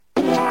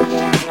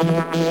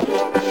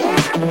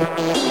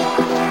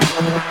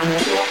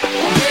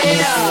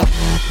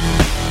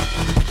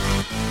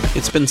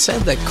It's been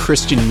said that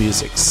Christian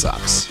music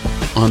sucks.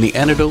 On The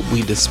Antidote,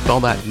 we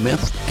dispel that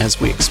myth as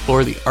we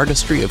explore the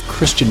artistry of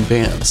Christian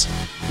bands,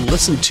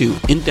 listen to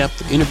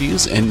in-depth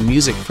interviews and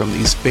music from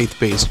these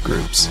faith-based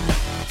groups.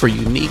 For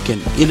unique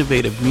and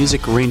innovative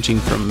music ranging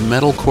from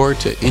metalcore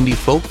to indie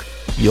folk,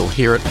 you'll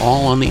hear it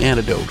all on The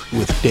Antidote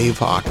with Dave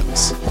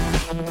Hawkins.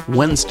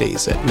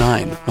 Wednesdays at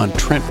 9 on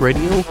Trent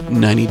Radio,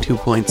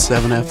 92.7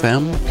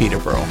 FM,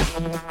 Peterborough.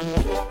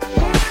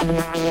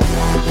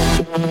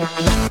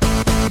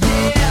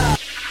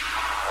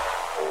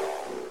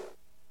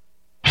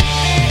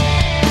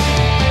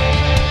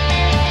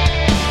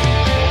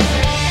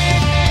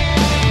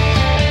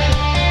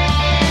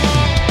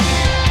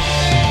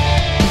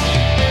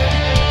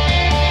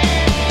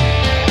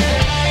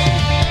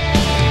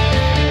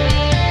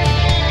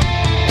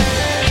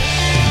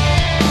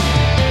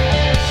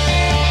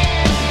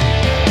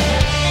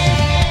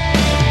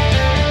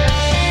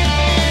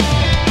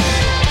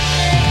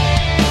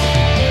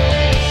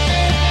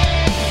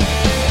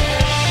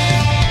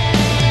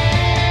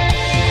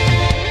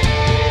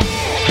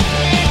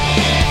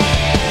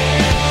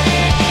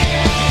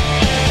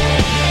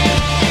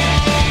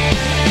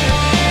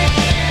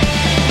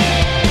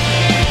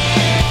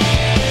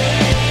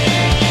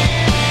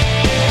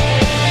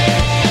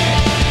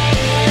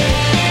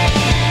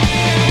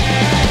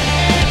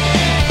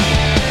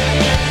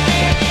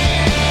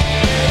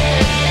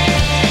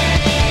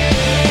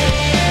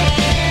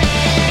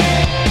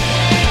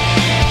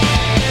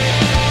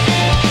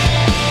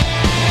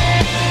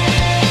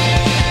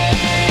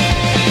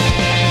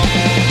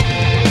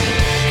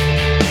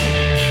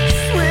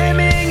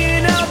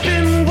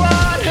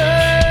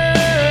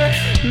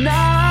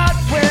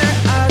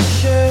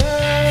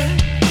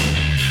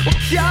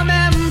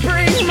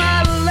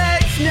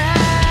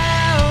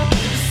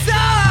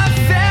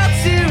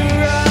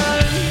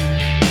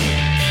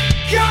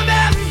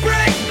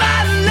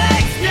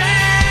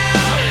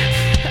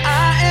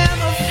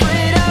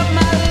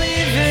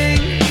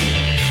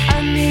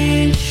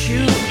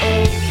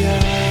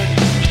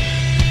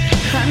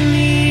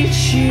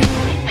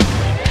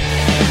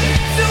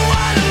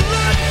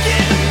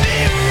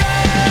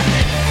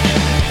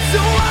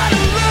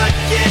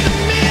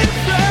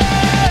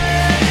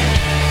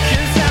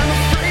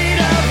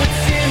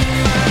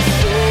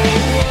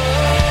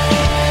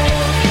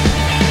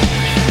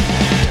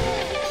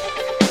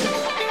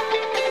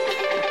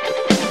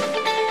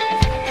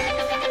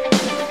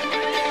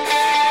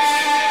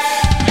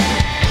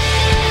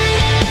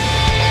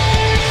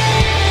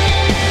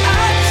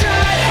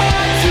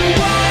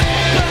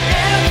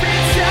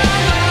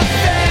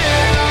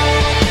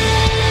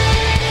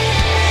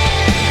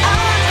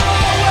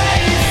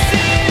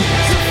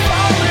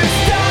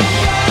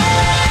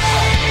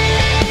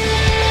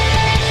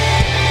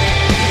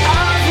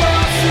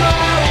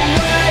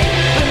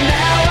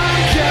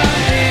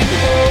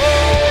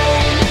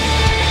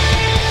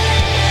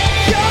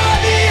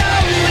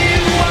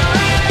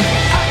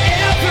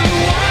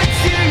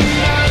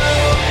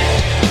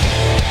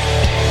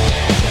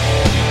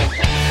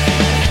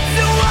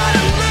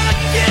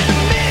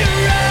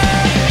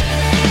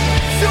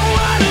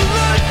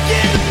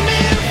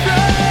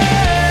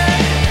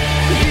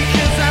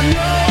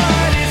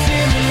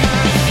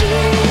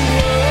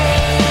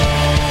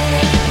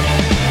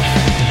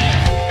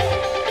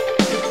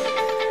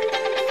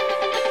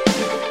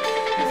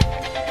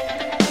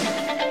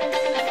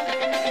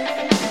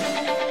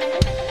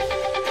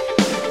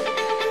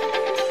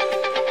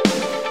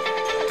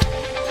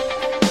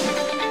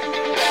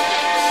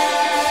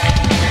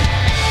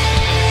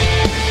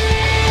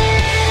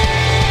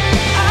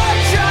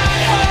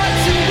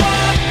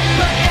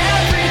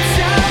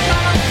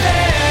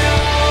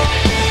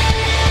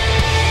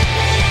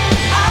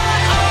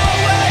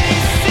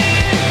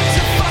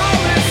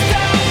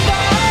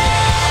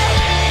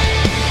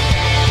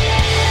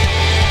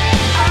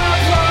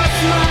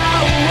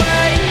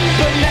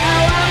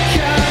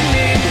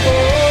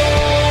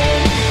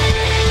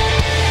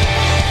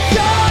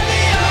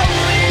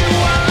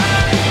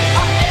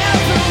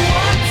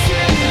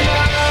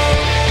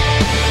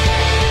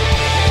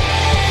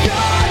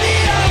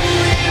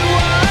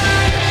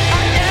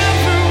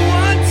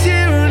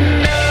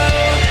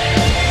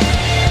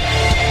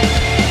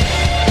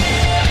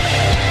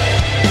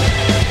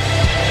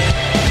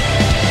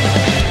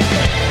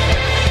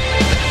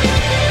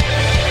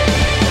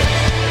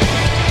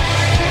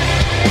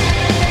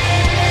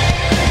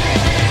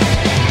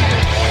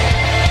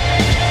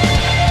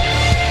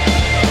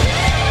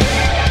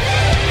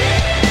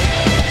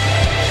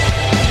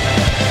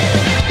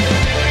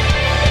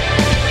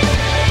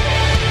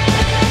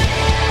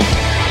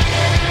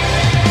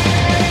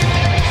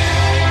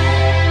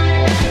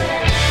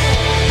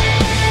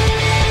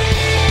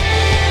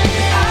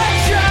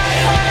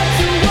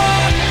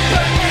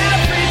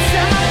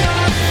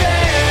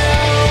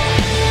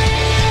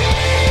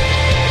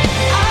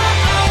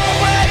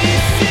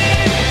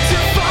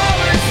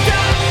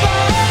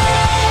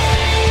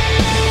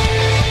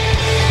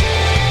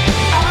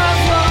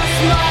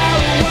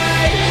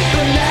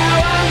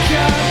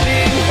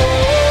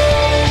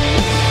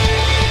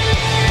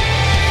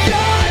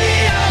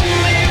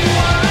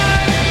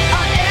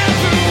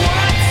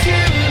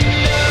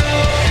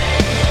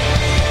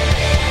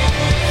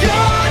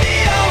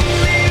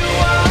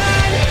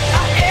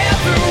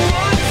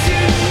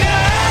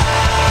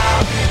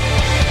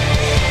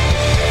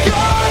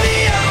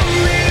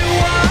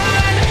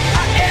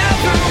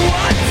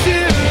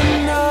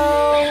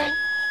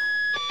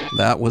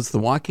 That was The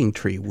Walking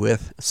Tree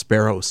with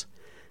Sparrows.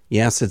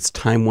 Yes, it's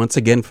time once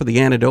again for The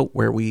Antidote,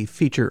 where we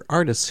feature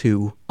artists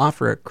who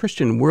offer a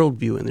Christian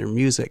worldview in their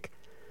music.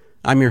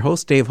 I'm your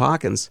host, Dave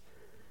Hawkins.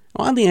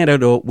 On The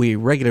Antidote, we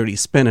regularly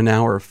spend an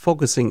hour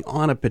focusing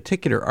on a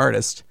particular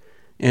artist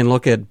and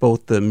look at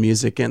both the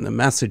music and the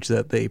message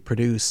that they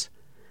produce.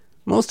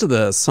 Most of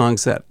the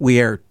songs that we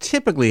air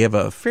typically have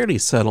a fairly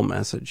subtle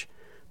message,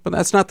 but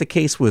that's not the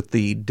case with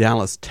the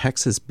Dallas,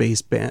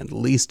 Texas-based band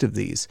Least of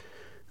These,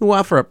 who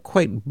offer up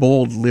quite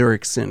bold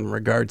lyrics in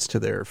regards to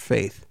their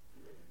faith.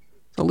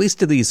 The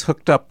Least of These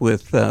hooked up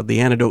with The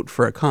Antidote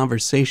for a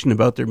conversation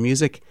about their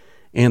music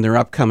and their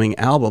upcoming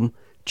album,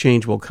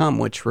 Change Will Come,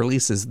 which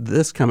releases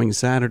this coming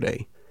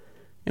Saturday.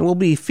 And we'll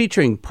be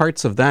featuring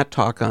parts of that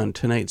talk on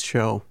tonight's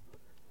show.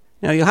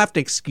 Now, you'll have to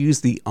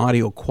excuse the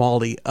audio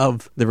quality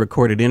of the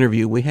recorded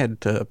interview. We had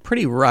a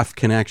pretty rough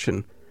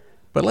connection.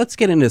 But let's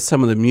get into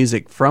some of the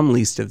music from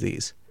Least of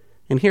These.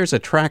 And here's a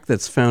track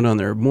that's found on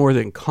their More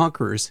Than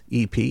Conquerors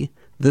EP.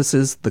 This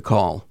is The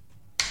Call.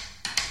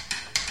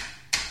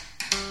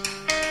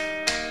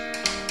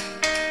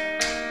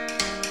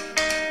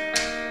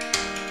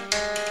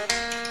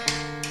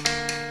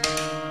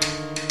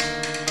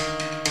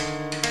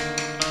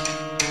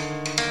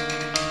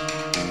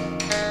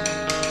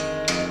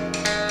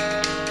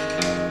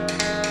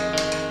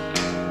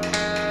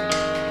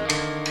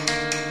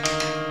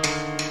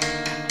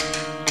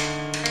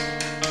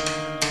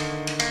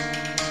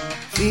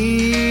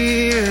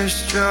 Fear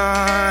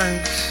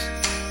strikes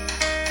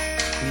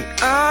in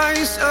the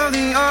eyes of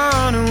the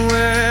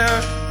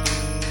unaware.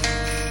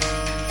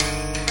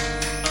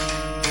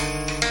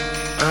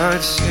 A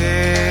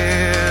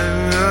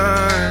terror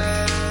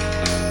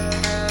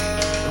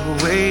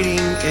awaiting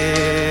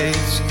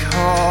its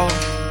call.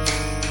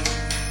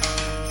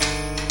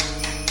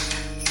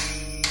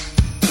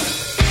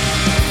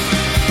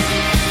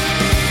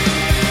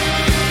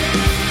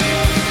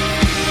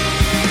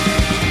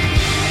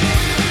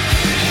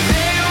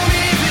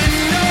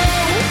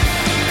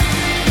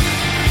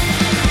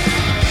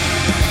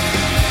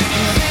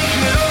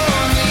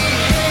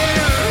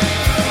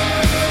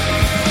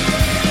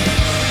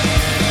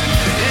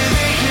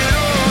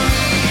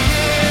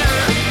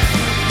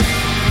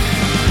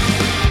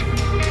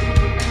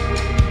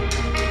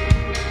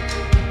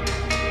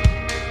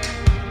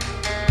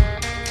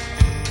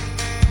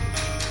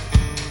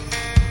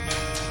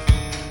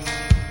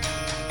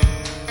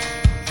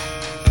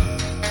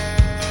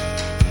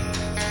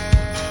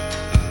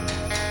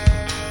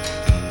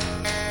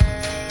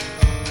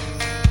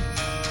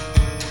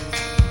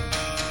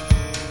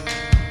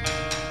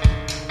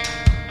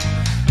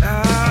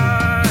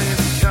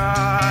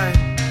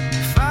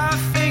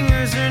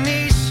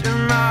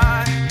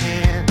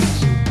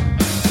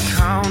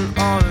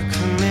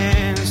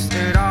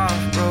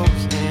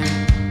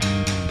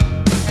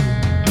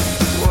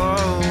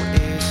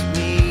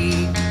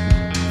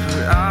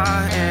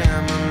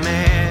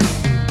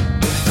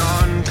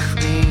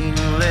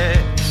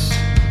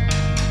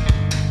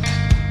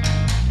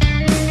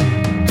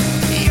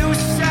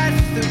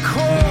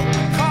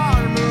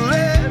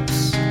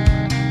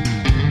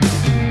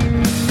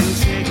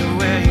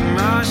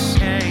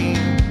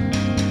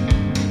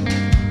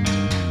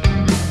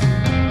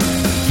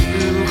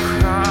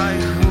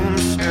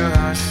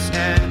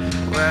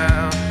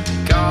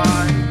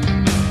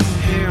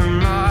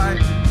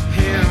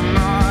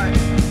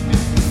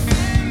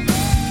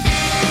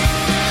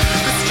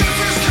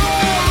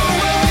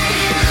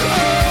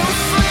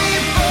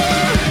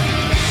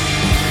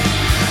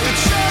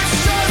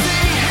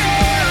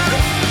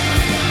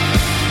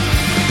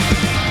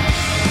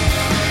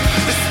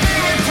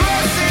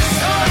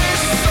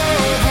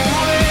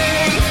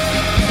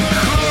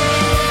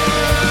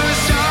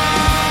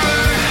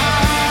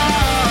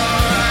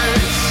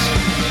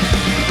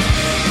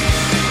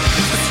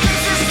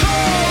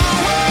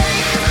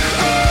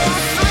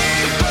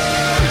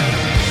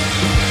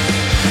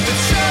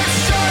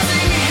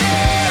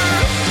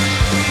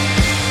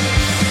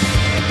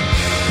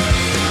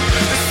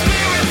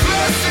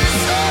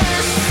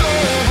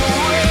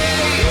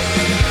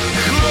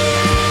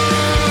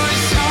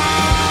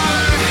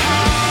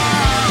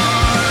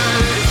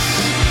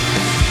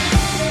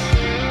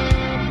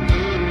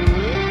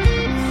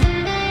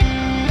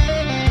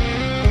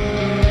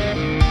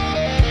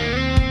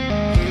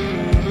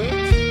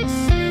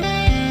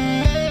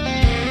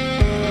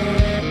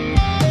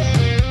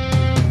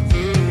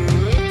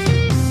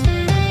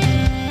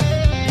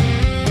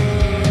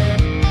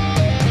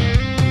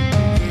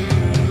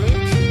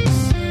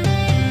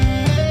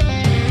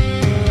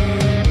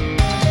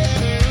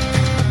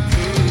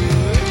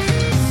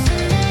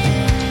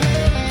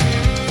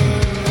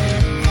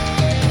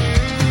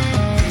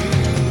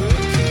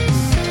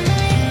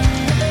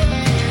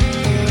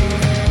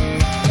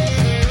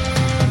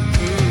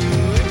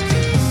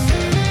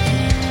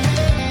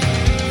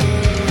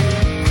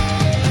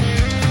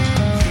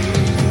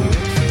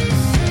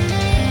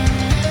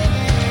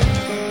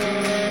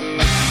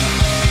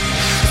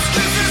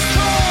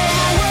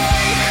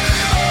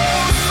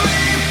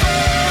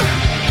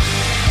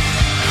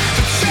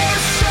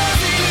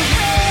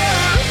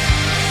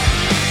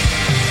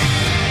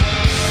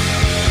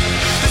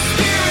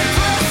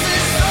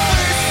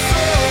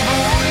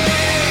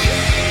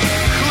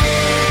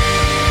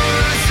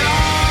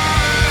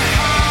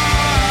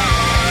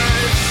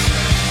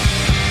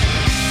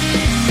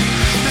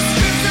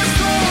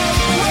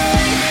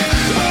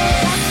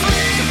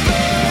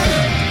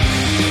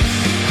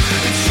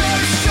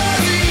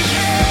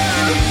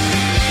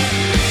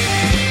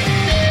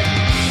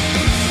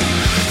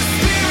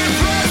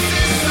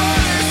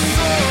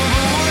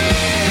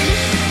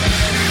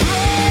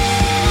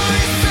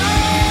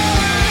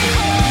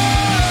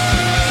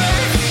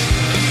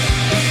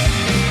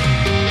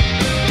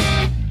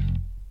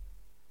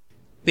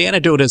 The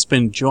Antidote has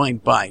been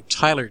joined by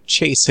Tyler,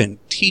 Chase,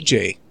 and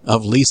TJ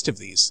of Least of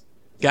These.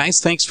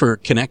 Guys, thanks for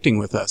connecting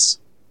with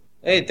us.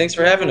 Hey, thanks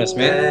for having us,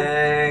 man.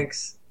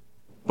 Thanks.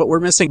 But we're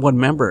missing one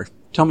member.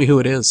 Tell me who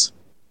it is.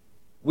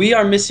 We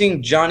are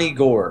missing Johnny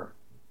Gore.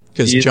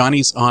 Because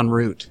Johnny's en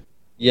route.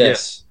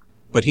 Yes.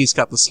 But he's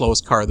got the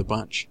slowest car of the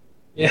bunch.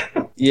 Yeah.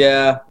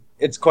 Yeah,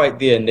 it's quite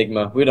the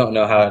enigma. We don't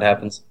know how it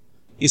happens.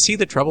 Is he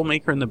the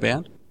troublemaker in the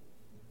band?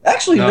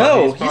 Actually,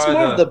 no. He's more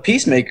the of the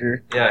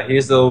peacemaker. Yeah,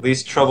 he's the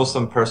least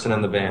troublesome person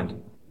in the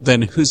band.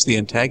 Then who's the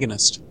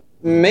antagonist?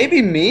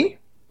 Maybe me?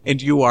 And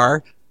you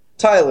are?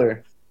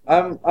 Tyler.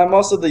 I'm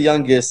also the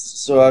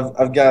youngest, so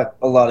I've got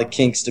a lot of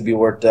kinks to be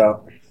worked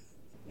out.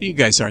 You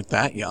guys aren't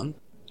that young.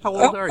 How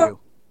old are you?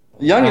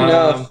 Young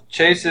enough.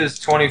 Chase is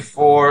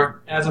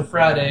 24. As of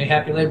Friday.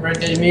 Happy late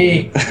birthday to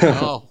me.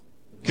 Oh,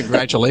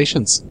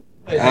 congratulations.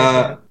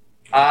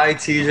 I,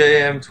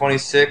 TJ, am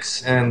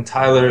 26, and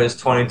Tyler is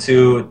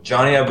 22.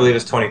 Johnny, I believe,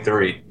 is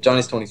 23.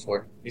 Johnny's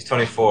 24. He's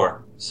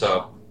 24,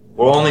 so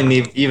we'll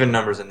only even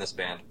numbers in this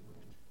band.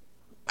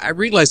 I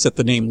realize that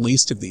the name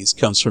Least of These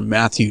comes from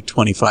Matthew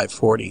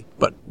 25:40,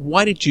 but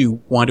why did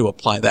you want to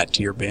apply that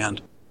to your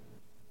band?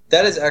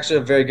 That is actually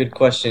a very good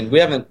question.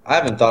 I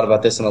haven't thought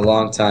about this in a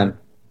long time.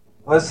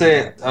 Let's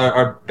say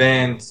our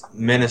band's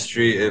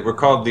ministry, we're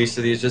called Least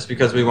of These just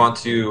because we want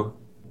to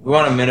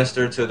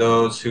minister to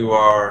those who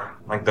are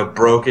like the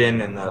broken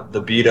and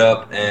the beat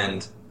up,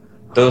 and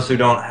those who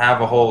don't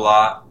have a whole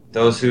lot,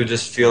 those who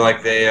just feel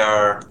like they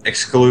are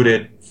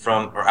excluded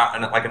from, or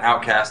like an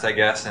outcast, I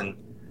guess, and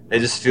they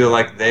just feel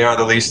like they are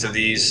the least of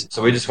these.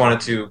 So we just wanted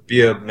to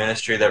be a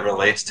ministry that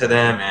relates to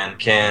them and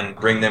can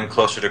bring them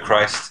closer to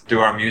Christ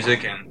through our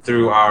music and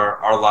through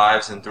our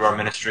lives and through our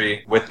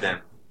ministry with them.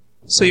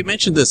 So you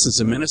mentioned this as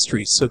a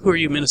ministry, so who are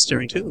you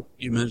ministering to? Are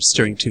you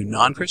ministering to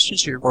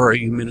non-Christians or are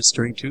you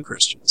ministering to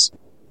Christians?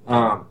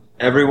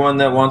 Everyone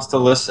that wants to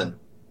listen.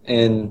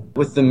 And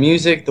with the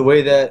music, the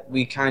way that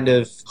we kind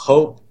of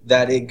hope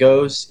that it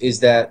goes is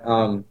that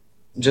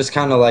just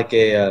kind of like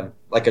a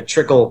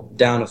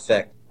trickle-down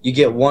effect. You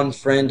get one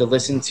friend to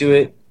listen to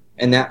it,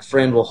 and that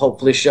friend will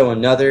hopefully show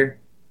another,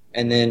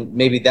 and then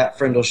maybe that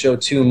friend will show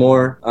two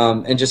more,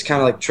 and just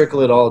kind of like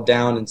trickle it all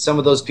down. And some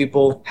of those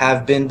people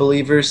have been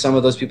believers, some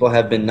of those people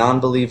have been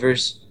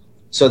non-believers.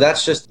 So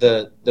that's just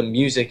the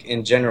music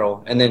in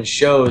general. And then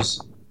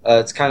shows,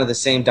 it's kind of the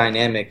same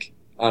dynamic.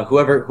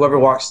 Whoever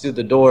walks through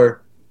the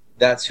door,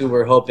 that's who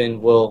we're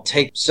hoping will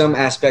take some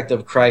aspect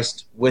of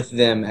Christ with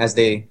them as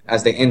they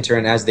enter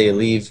and as they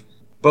leave.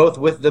 Both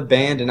with the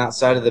band and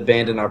outside of the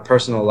band in our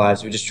personal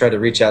lives, we just try to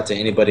reach out to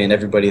anybody and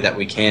everybody that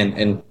we can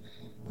and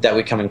that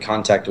we come in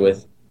contact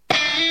with.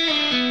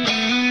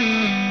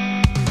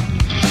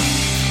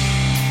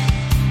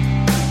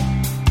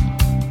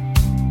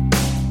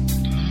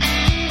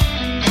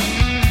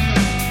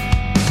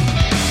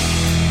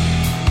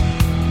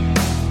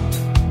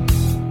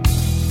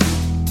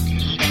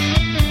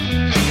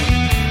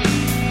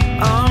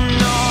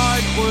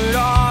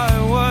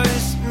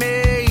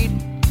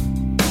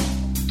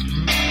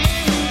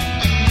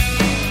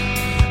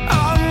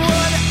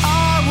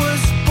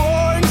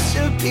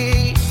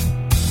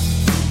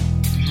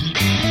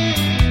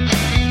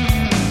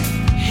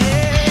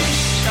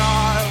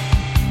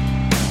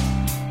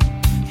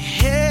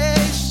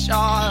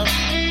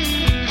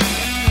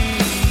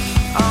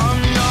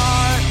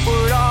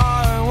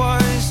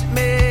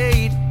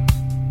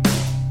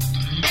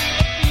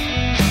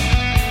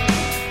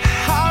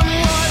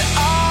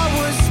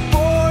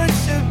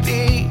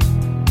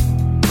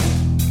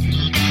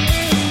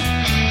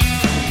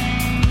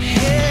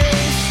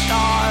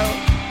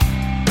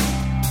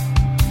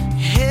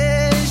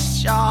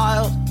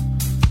 Oh,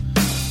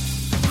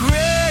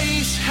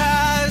 grace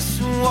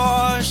has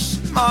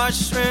washed my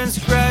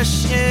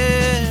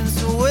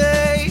transgressions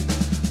away.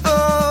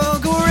 Oh,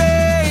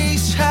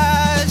 grace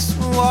has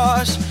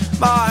washed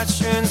my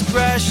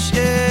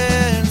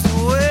transgressions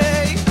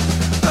away.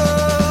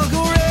 Oh,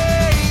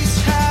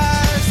 grace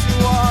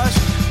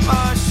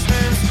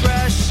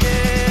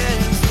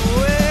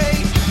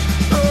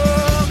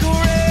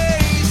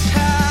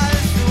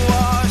has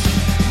washed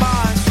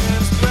my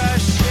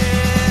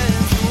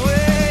transgressions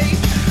away.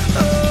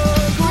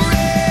 Oh,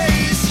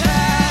 grace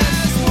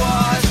has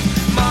washed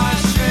my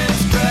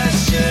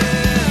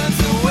transgressions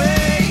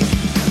away.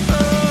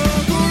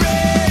 Oh,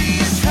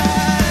 grace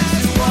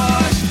has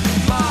washed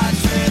my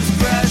transgressions away.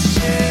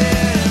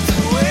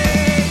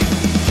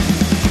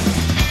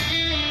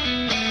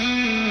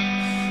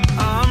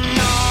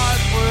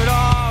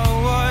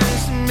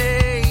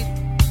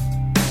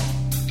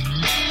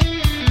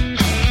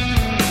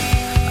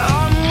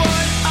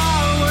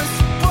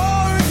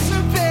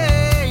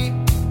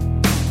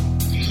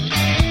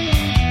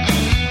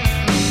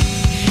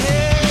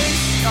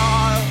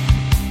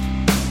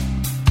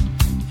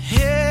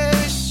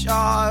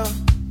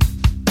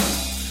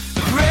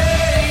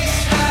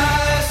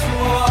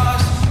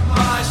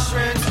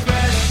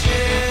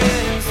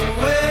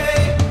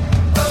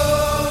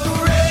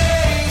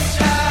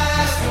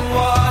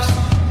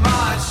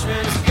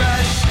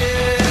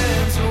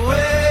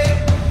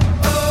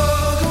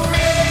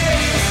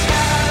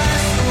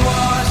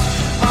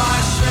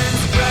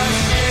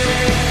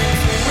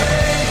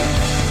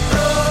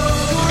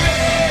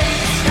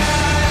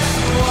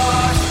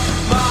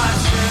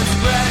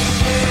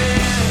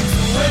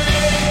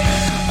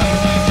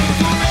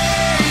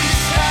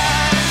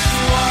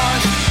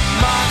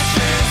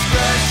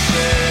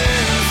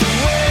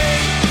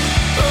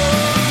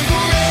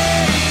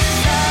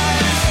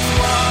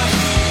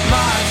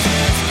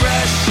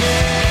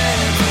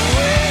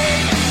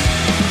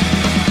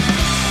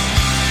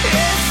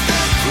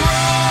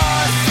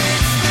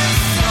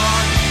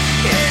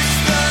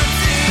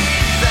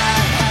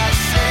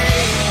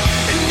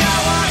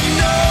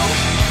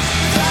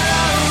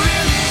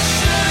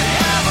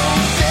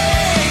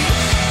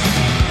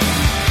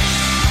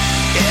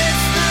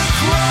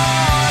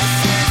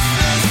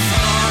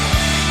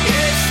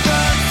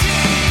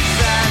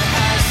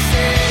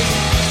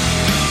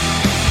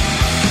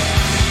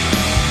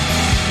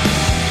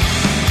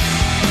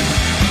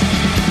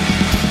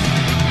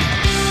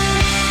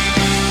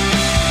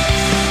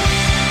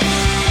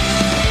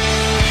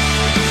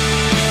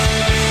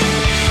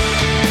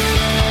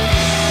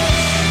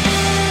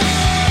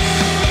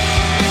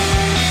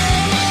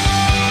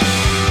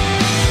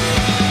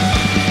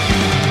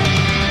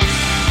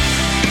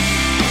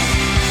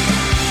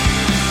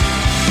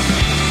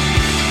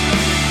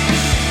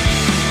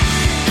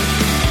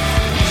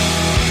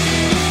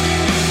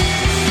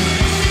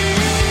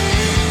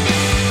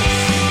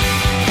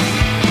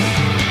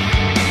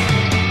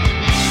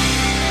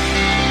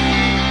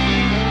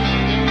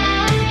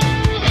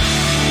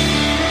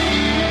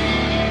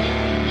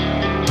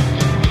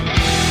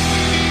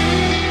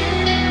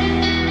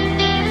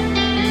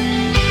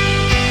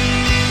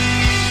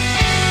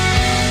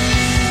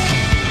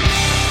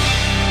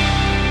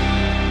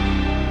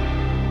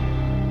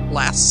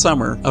 Last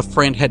summer, a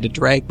friend had to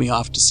drag me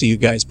off to see you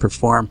guys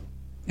perform.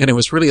 And I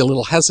was really a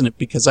little hesitant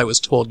because I was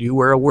told you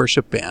were a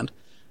worship band.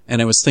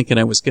 And I was thinking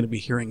I was going to be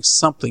hearing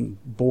something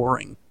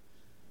boring.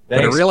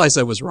 Thanks. But I realized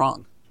I was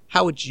wrong.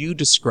 How would you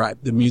describe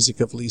the music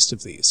of Least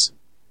of These?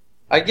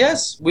 I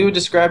guess we would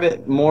describe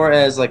it more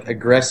as like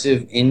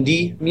aggressive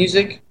indie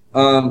music.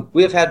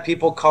 We have had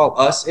people call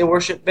us a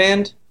worship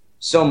band,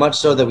 so much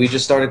so that we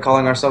just started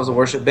calling ourselves a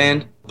worship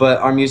band. But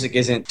our music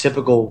isn't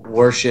typical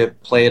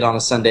worship, played on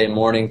a Sunday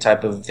morning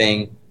type of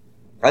thing.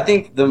 I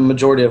think the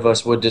majority of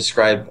us would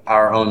describe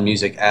our own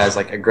music as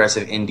like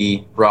aggressive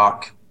indie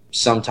rock,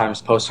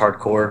 sometimes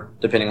post-hardcore,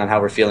 depending on how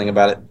we're feeling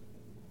about it.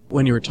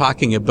 When you were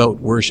talking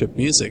about worship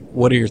music,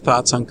 what are your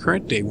thoughts on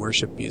current day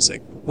worship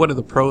music? What are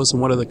the pros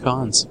and what are the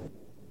cons?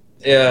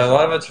 Yeah, a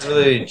lot of it's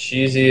really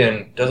cheesy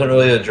and doesn't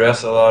really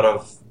address a lot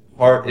of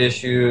heart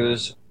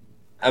issues.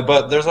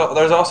 But there's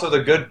also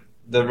the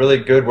really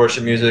good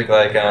worship music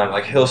like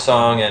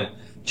Hillsong and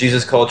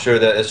Jesus Culture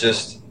that is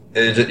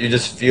you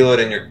just feel it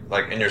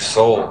in your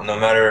soul. No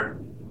matter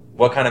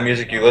what kind of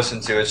music you listen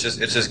to, it's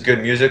just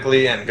good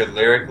musically and good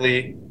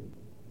lyrically.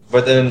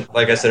 But then,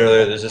 like I said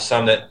earlier, there's just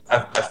some that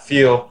I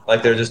feel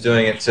like they're just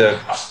doing it to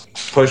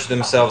push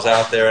themselves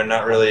out there and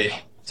not really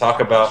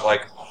talk about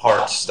like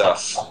heart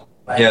stuff.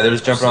 Yeah, they're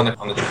just jumping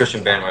on the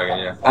Christian bandwagon.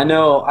 Yeah. I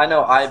know.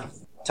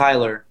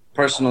 Tyler,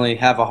 personally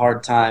have a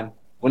hard time.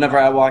 Whenever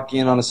I walk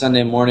in on a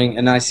Sunday morning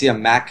and I see a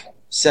Mac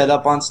set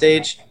up on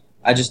stage,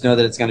 I just know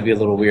that it's going to be a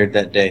little weird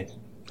that day.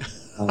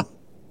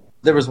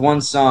 There was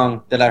one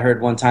song that I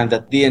heard one time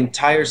that the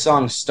entire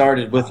song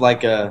started with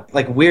like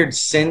weird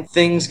synth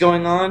things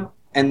going on,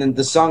 and then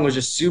the song was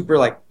just super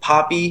like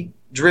poppy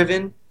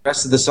driven. The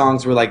rest of the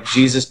songs were like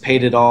Jesus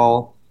Paid It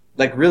All,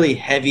 like really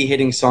heavy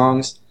hitting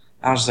songs.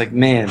 I was just like,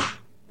 man,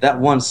 that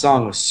one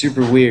song was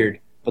super weird,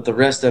 but the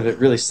rest of it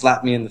really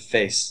slapped me in the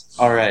face.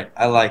 All right,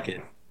 I like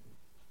it.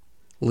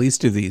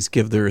 Least of These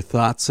give their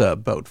thoughts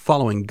about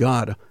following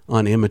God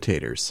on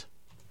Imitators.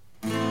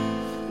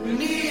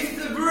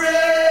 Beneath the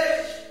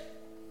bridge,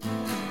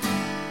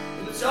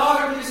 the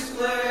darkness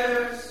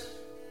glares,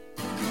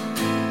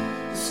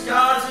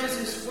 disguises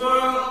his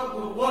world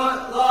with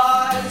what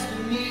lies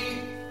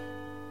beneath.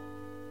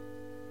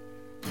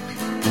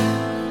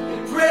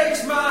 It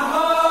breaks my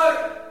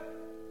heart.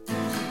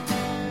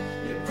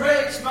 It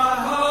breaks my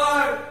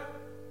heart.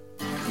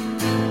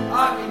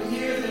 I can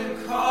hear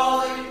them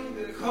calling,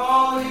 they're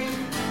calling,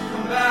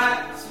 come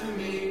back to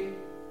me.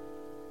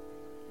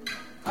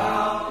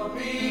 I'll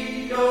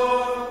be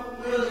your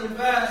willing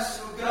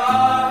vessel,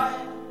 God.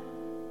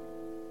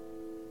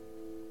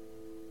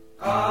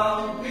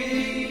 I'll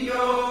be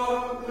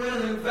your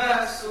willing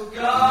vessel,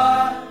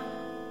 God.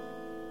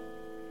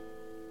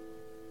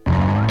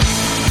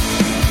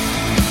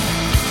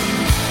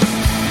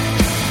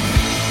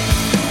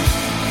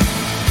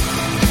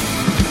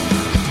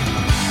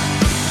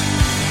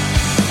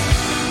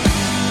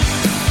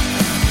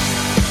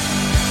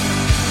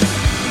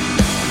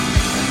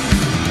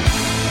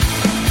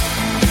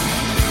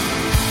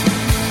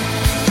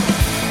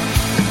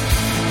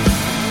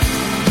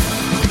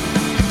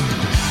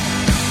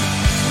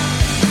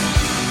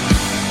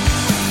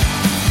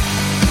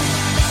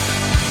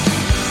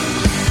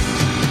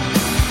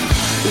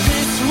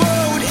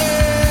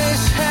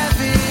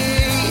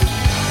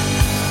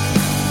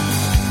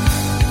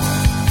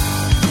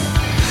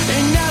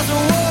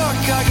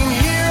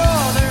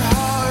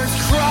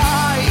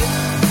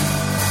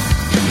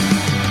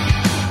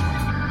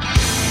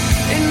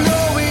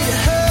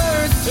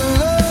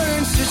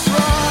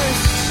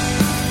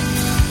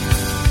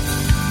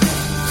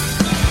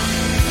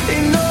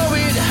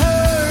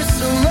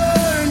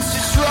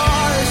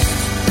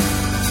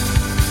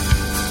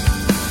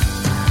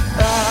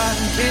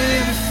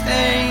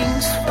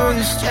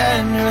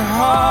 Tender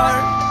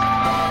heart,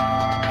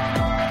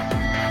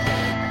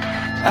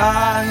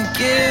 I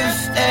give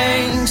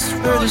thanks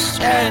for this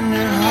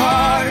tender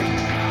heart.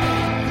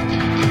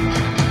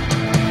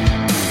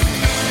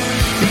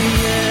 The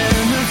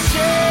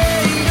imitators,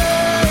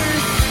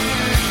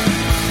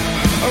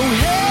 oh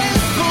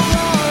hateful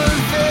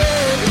of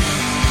it,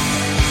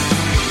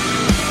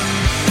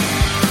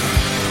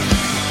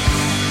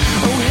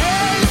 oh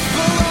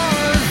hateful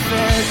of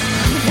it,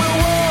 we'll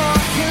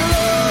walk in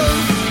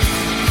love.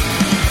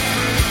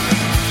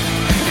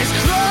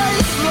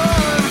 Christ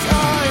loved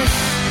us.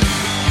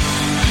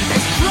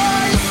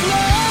 Christ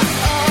loved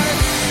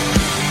us.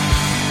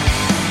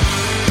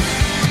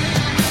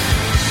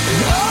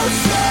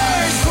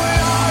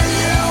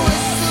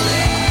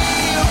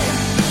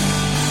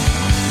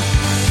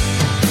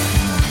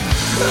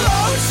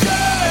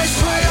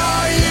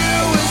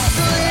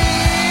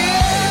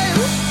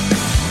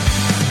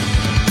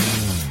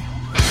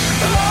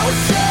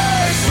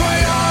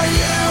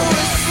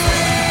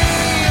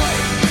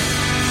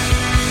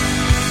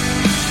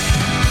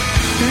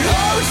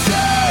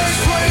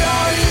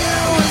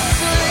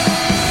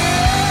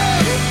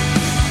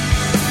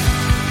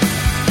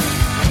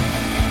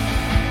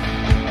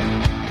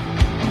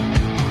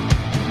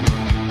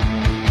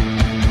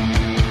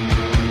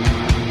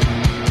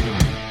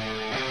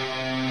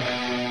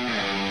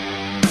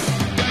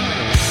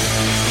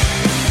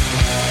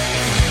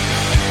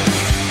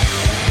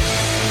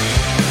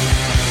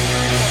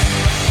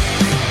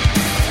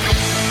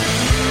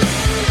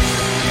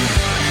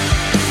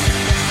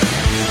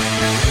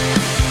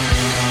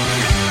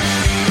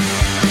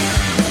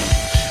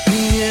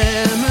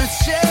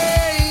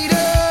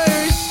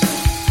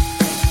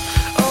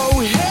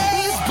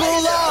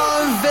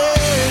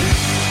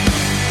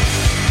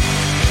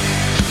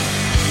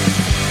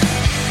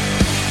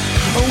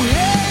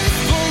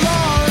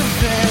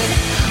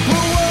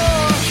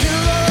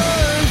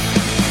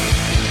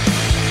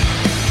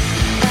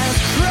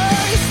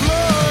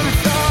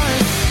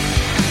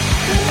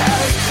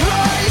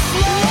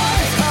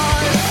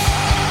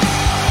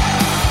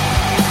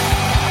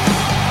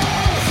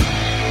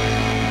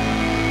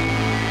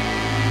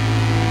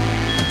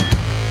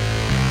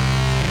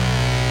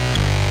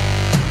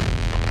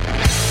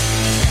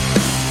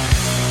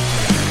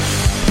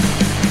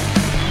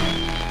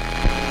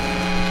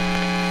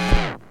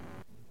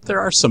 There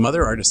are some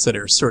other artists that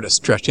are sort of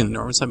stretching the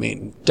norms. I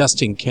mean,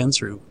 Dustin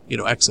Kensrue,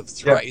 ex of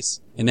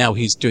Thrice, and now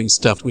he's doing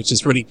stuff which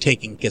is really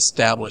taking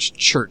established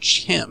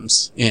church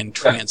hymns and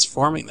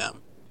transforming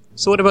them.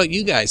 So what about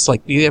you guys?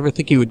 Like, do you ever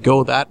think you would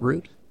go that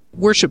route?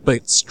 Worship,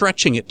 but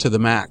stretching it to the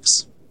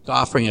max,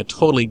 offering a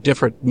totally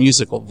different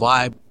musical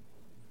vibe.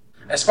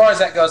 As far as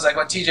that goes, like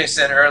what TJ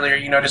said earlier,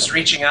 just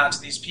reaching out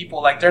to these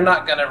people, like they're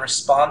not going to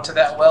respond to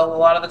that well a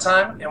lot of the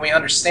time, and we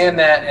understand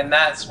that, and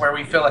that's where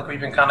we feel like we've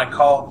been kind of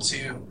called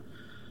to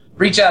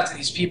reach out to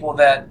these people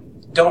that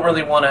don't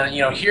really want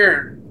to,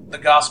 hear the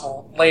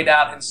gospel laid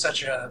out in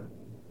such a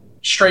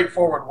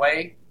straightforward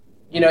way.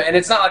 And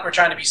it's not like we're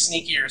trying to be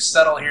sneaky or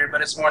subtle here,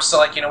 but it's more so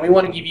like, we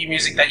want to give you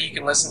music that you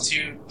can listen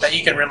to, that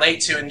you can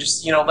relate to, and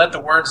just, let the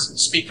words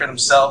speak for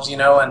themselves,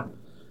 and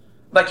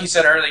like you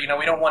said earlier,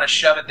 we don't want to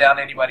shove it down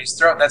anybody's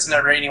throat. That's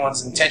never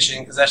anyone's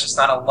intention, because that's just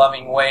not a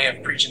loving way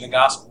of preaching the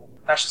gospel.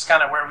 That's just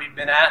kind of where we've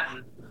been at,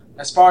 and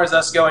as far as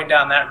us going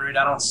down that route,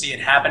 I don't see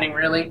it happening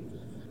really.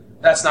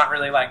 That's not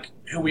really like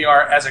who we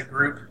are as a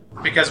group,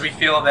 because we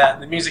feel that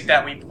the music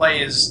that we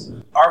play is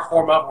our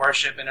form of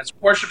worship, and it's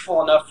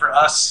worshipful enough for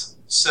us.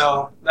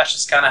 So that's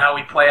just kind of how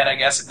we play it, I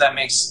guess, if that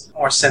makes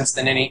more sense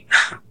than any.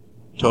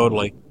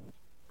 Totally.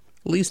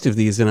 Least of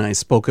These and I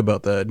spoke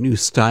about the new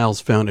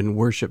styles found in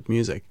worship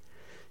music.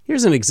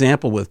 Here's an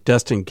example with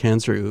Dustin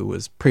Kensrue, who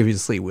was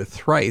previously with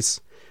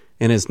Thrice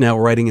and is now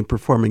writing and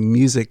performing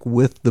music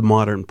with the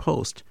Modern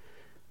Post.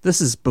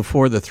 This is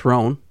Before the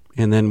Throne,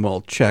 and then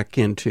we'll check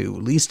into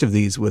Least of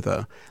These with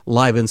a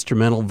live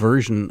instrumental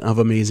version of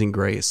Amazing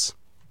Grace.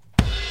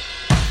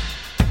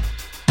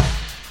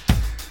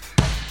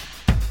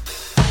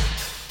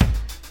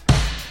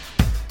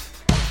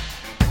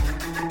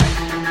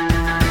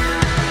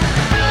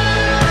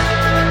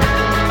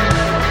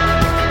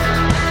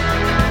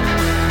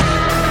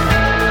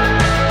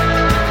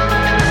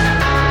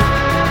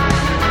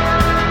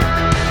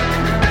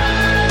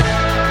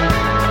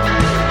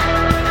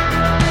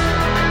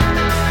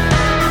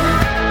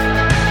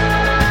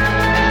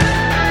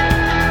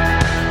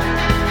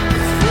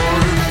 For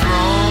the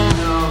throne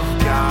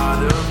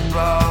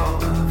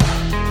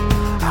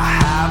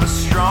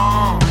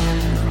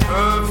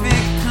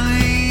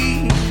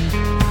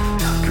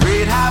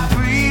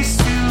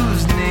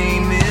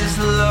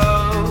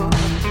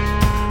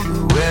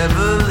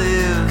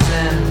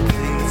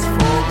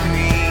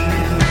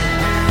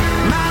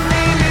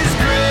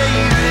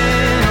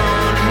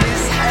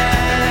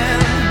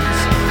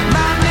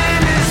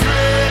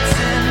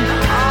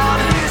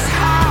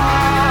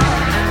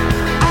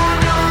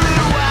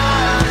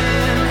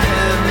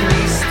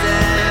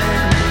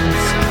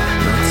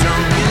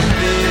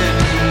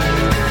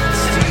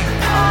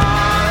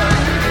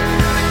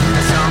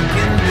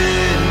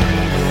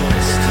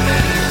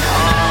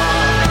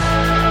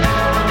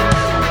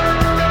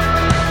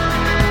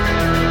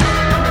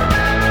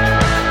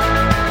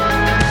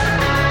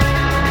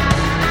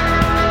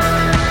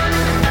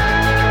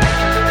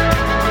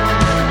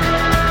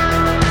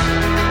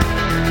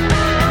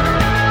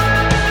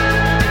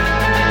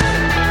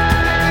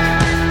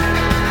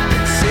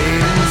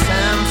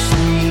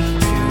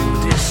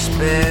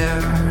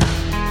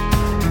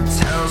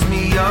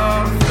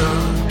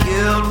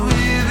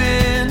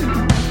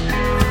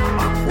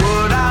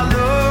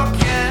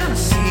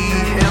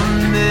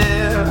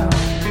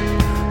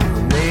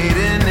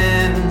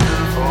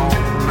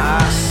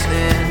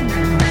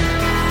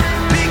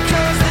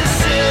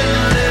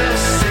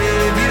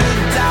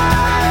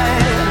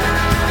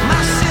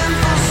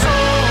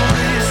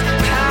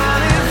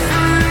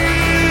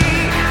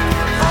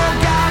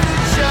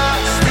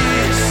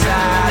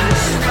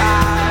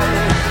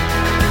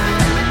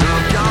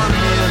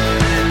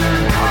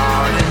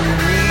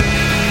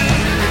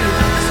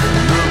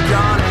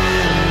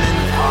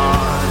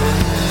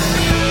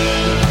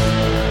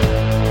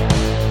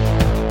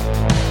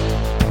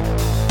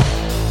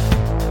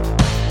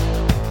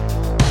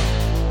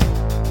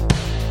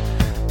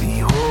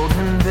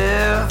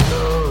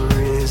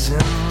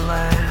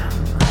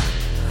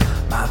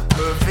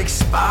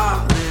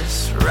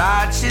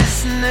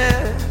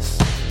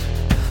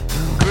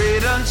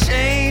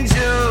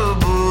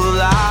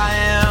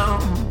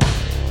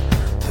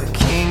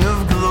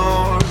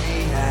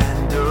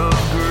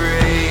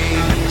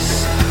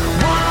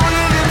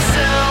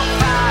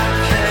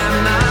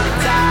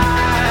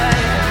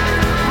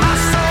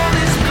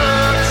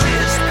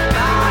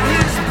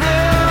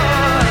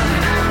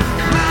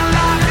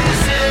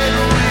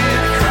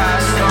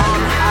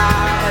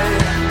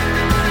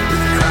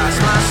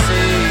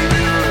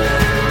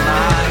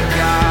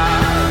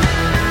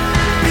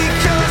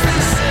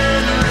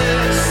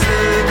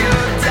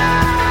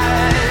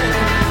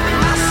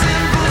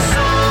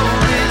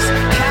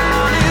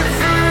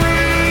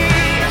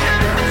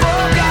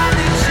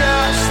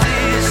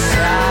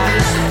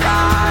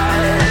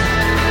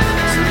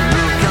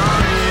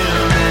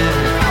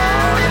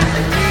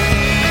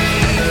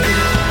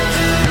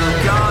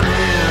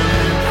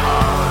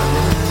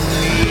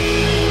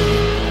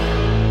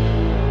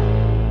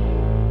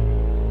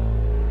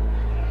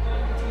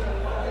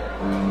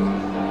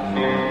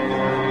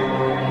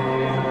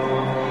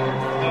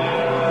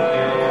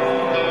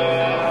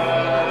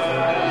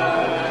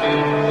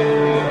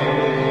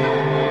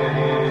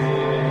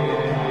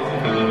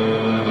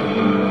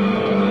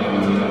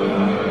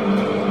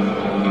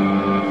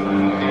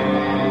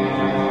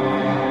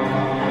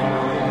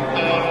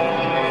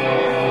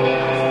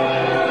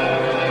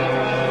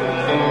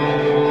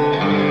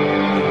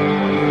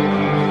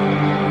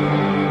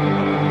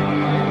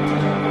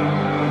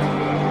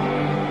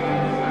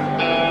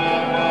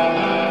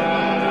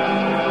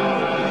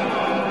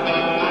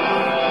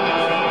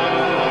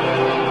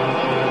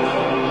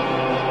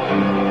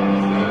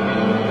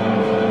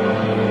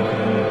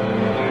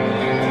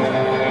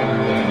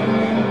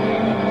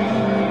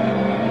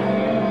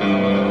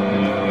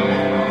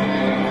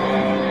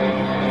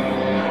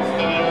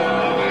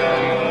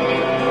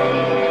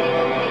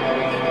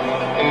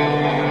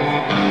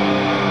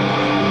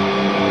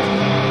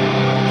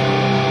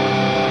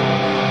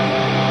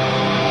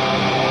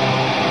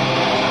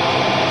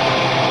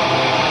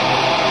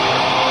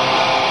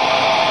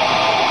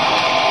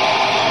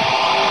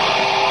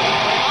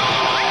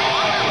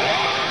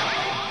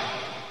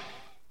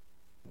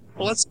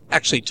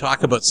actually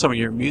talk about some of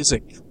your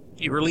music.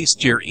 You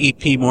released your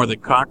EP More Than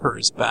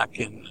Conquerors back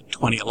in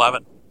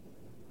 2011.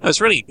 I was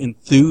really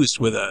enthused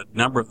with a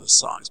number of the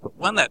songs, but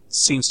one that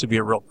seems to be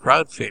a real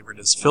crowd favorite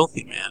is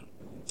Filthy Man.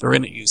 For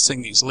in it you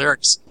sing these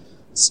lyrics,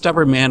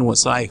 "Stubborn man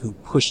was I who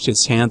pushed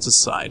his hands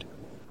aside.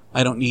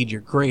 I don't need your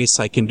grace,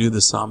 I can do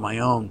this on my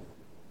own."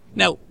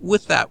 Now,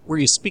 with that, were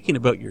you speaking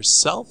about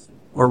yourself,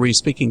 or were you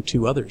speaking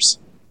to others?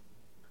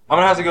 I'm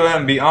gonna have to go ahead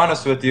and be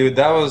honest with you.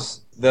 That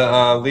was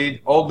the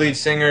old lead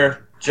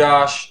singer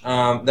Josh.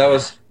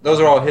 Those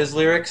are all his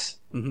lyrics.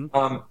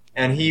 Mm-hmm.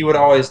 And he would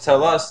always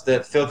tell us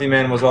that Filthy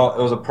Man was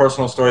a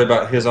personal story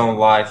about his own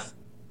life,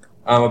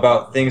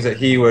 about things that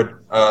he would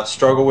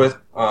struggle with,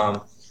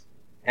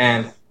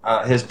 and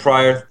his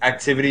prior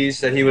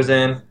activities that he was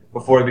in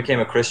before he became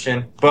a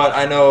Christian. But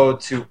I know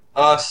to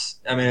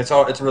us, I mean,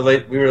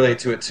 we relate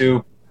to it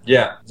too.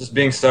 Yeah, just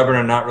being stubborn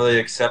and not really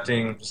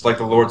accepting just like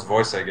the Lord's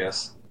voice, I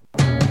guess.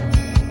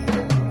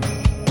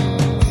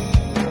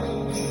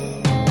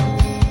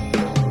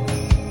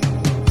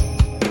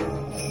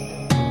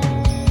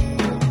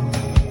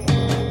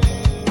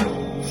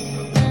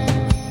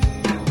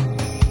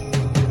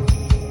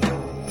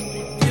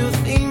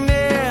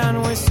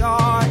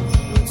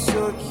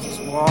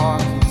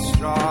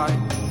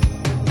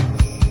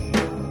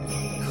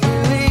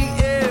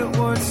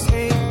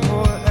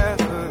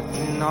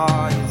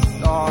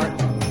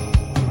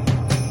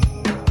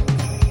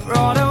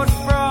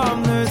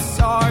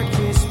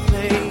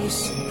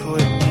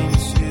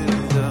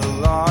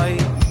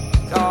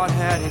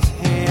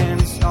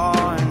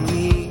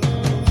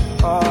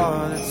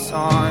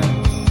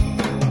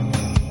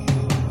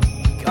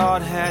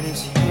 God had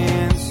his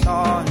hands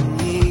on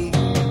me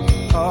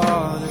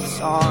all the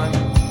time.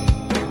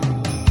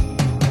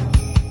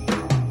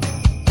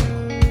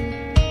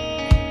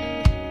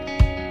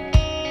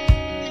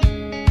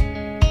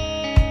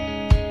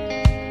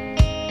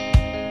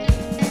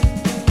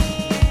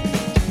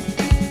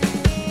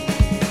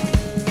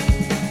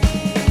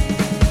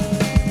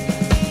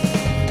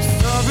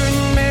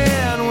 Stubborn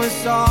man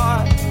was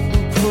I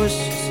who pushed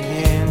his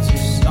hands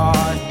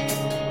aside.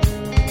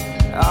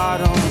 I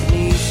don't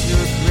need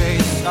your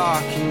grace,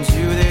 I can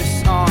do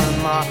this on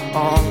my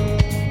own.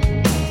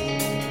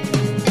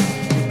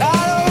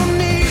 I don't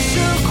need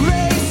your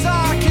grace,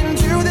 I can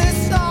do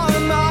this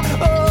on my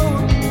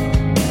own.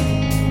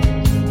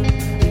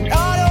 I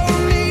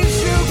don't need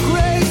your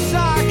grace,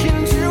 I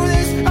can do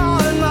this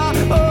on my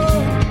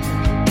own.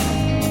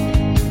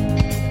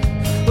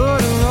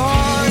 But a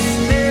lost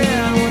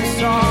man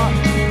was I,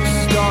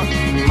 stuck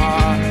in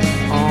my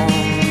own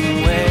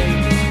way.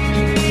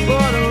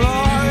 But a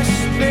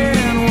lost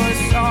man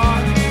was I,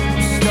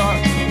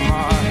 stuck in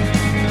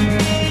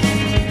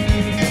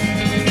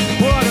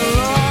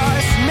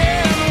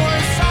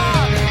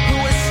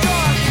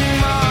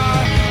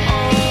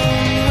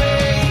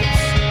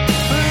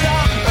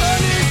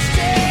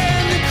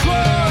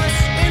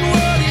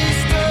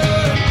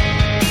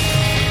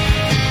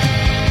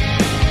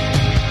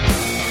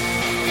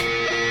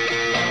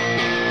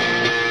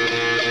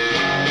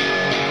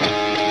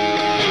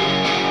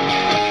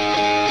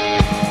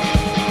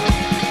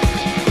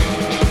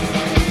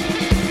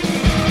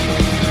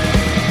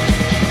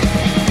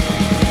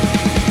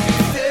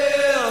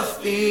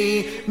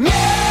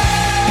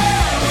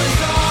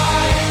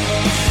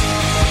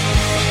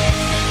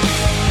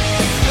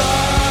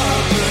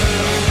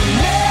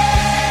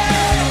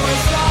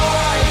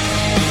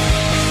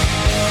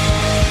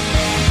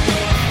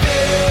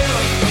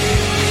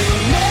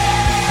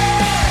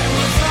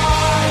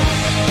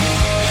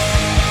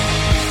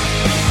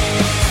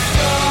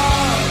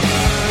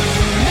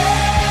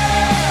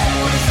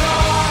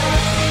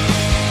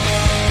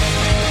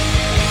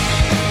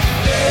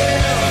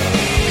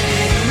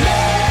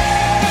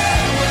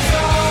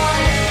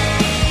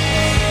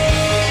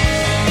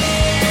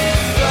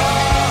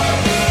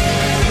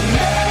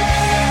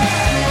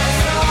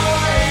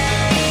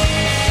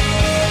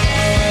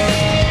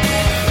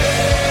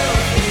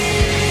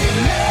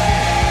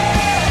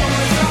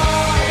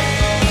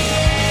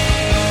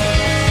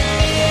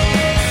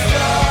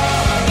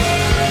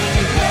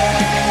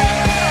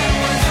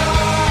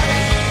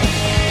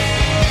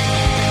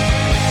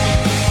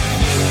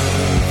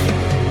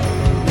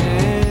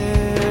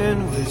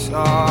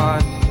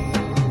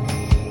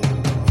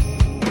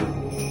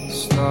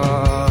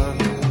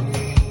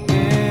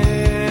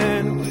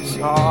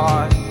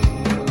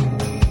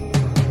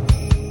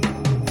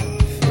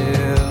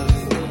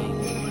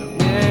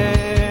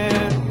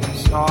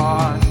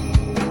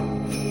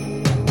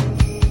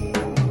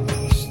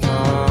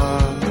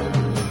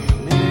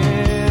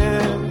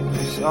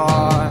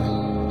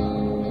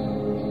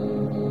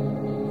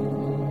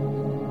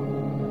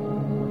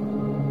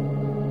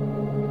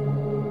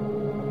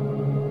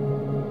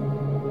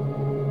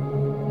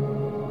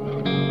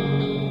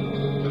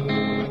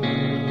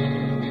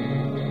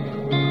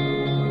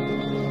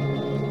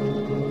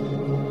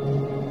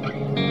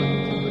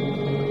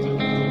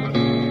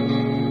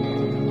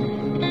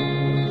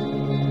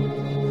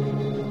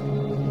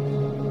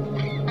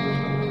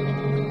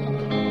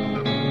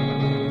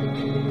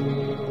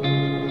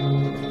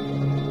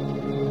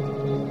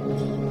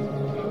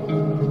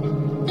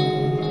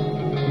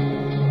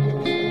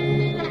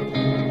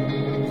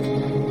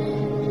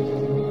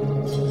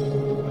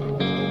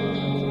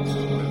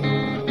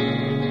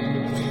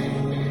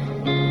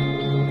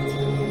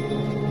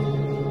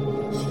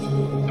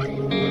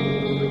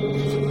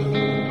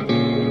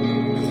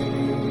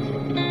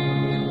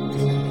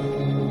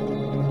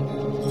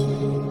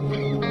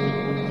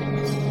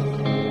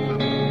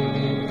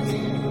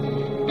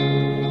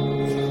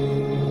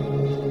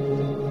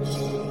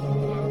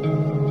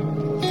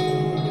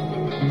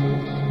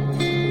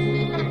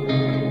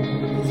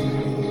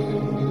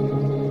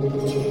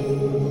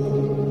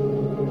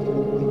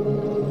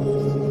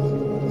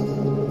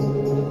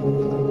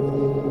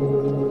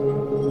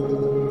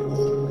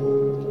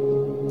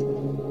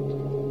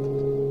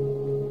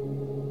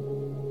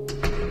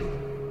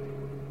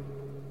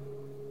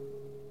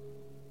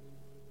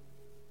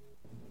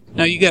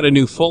Now, you got a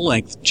new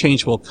full-length,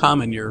 Change Will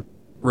Come, and you're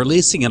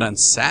releasing it on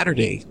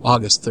Saturday,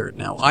 August 3rd.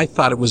 Now, I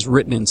thought it was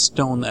written in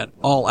stone that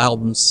all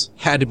albums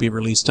had to be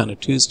released on a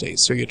Tuesday.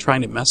 So you're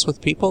trying to mess with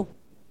people?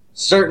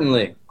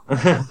 Certainly.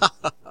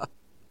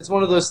 It's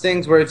one of those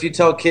things where if you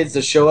tell kids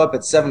to show up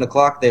at 7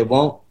 o'clock, they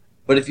won't.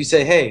 But if you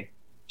say, hey,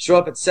 show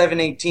up at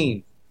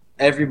 7:18,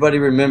 everybody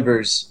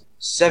remembers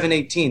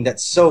 7:18.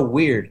 That's so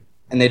weird.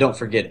 And they don't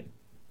forget it.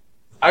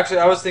 Actually,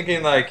 I was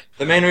thinking, like,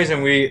 the main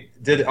reason we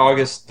did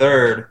August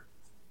 3rd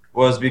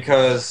was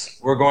because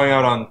we're going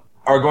out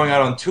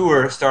on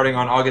tour starting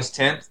on August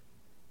 10th.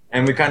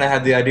 And we kind of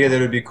had the idea that it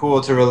would be cool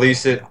to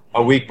release it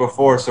a week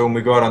before, so when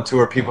we go out on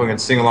tour, people can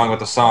sing along with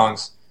the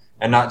songs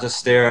and not just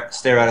stare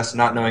at us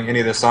not knowing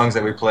any of the songs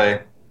that we play.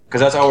 Because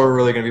that's all we're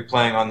really going to be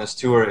playing on this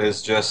tour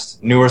is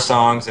just newer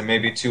songs and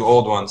maybe 2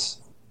 old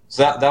ones.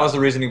 So that was the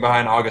reasoning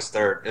behind August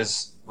 3rd,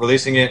 is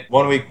releasing it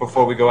 1 week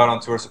before we go out on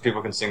tour so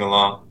people can sing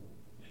along.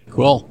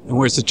 Cool. And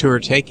where's the tour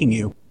taking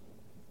you?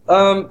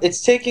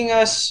 It's taking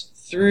us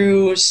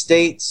through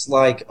states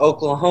like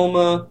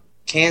Oklahoma,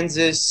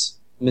 Kansas,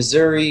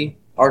 Missouri,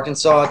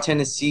 Arkansas,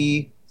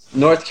 Tennessee,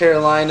 North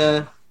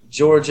Carolina,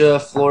 Georgia,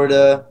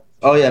 Florida.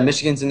 Oh yeah,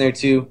 Michigan's in there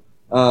too.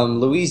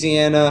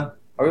 Louisiana.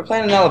 Are we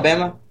playing in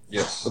Alabama?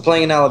 Yes. We're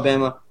playing in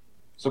Alabama.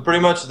 So pretty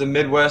much the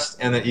Midwest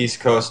and the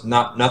East Coast,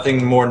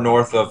 nothing more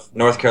north of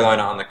North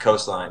Carolina on the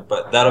coastline,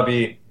 but that'll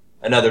be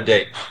another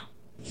date.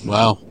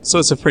 Wow. So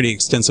it's a pretty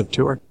extensive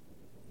tour.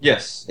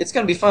 Yes. It's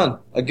going to be fun.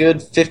 A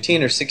good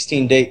 15 or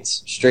 16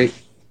 dates straight.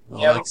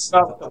 Yeah, we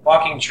saw the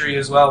Walking Tree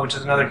as well, which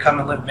is another Come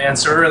and Live band,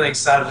 so we're really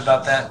excited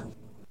about that.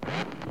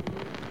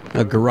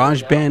 A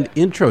garage band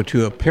intro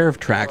to a pair of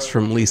tracks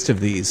from Least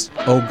of These,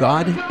 Oh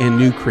God and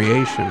New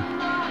Creation.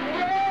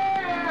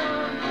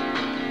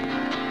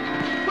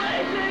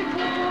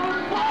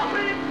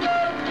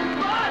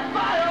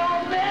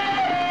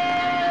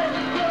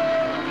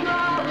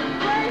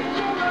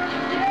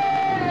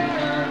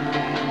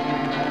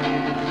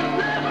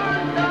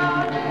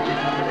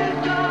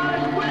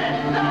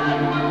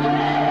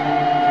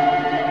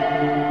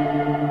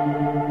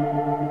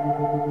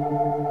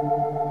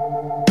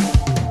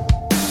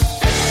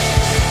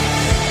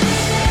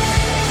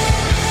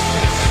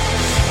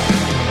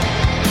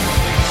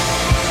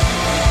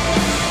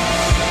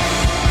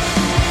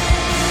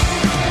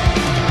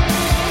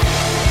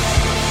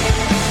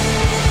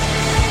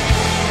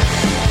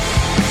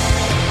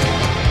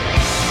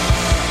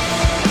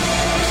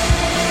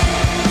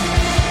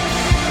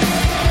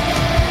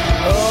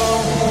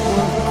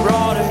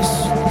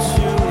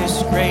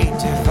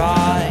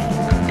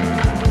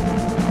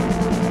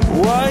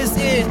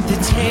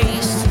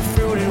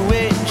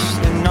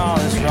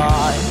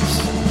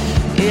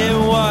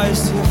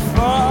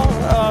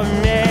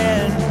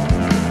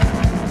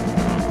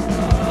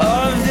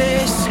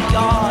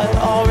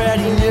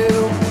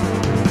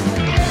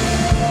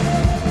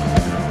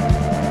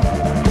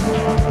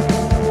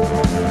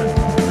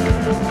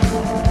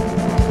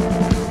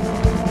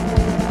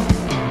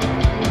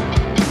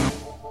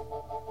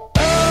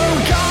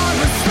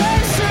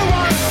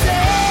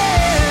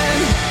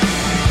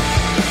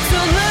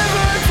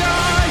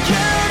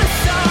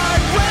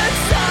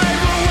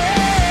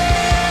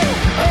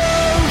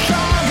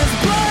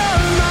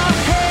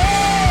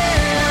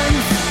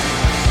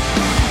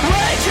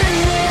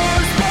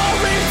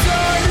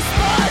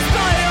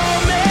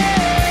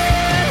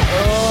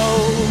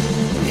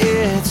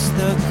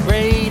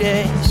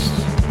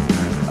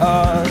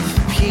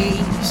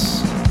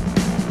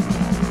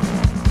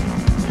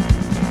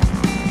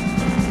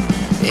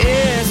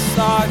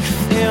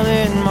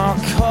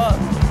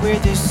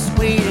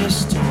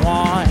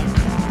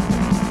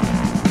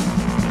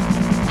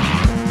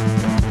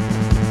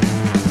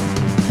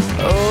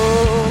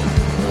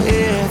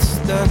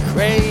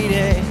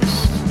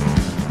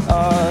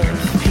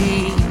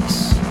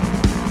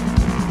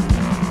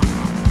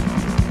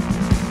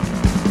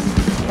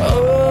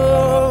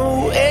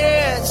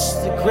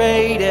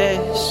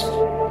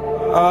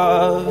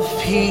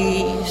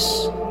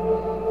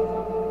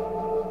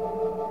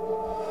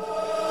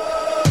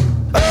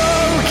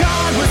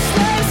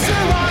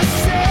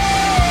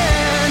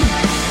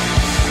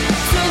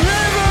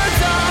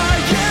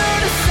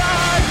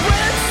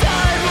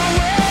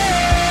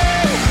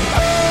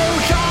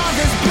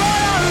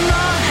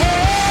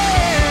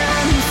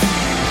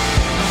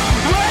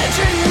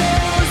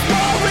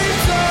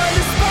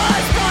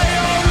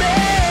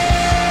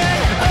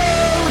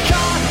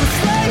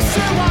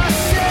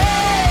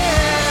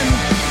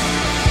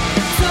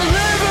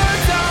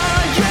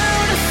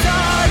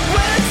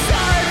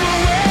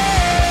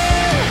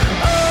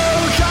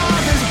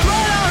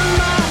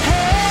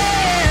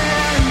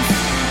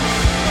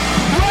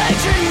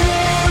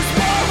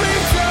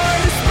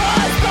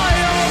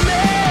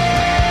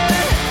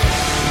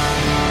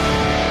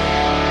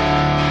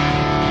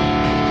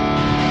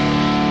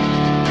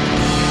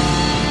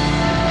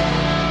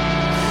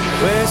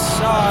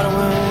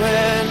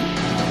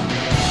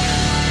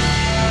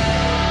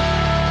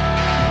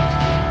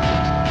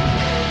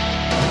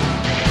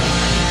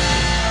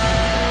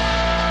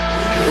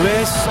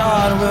 This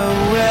heart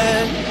will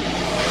win.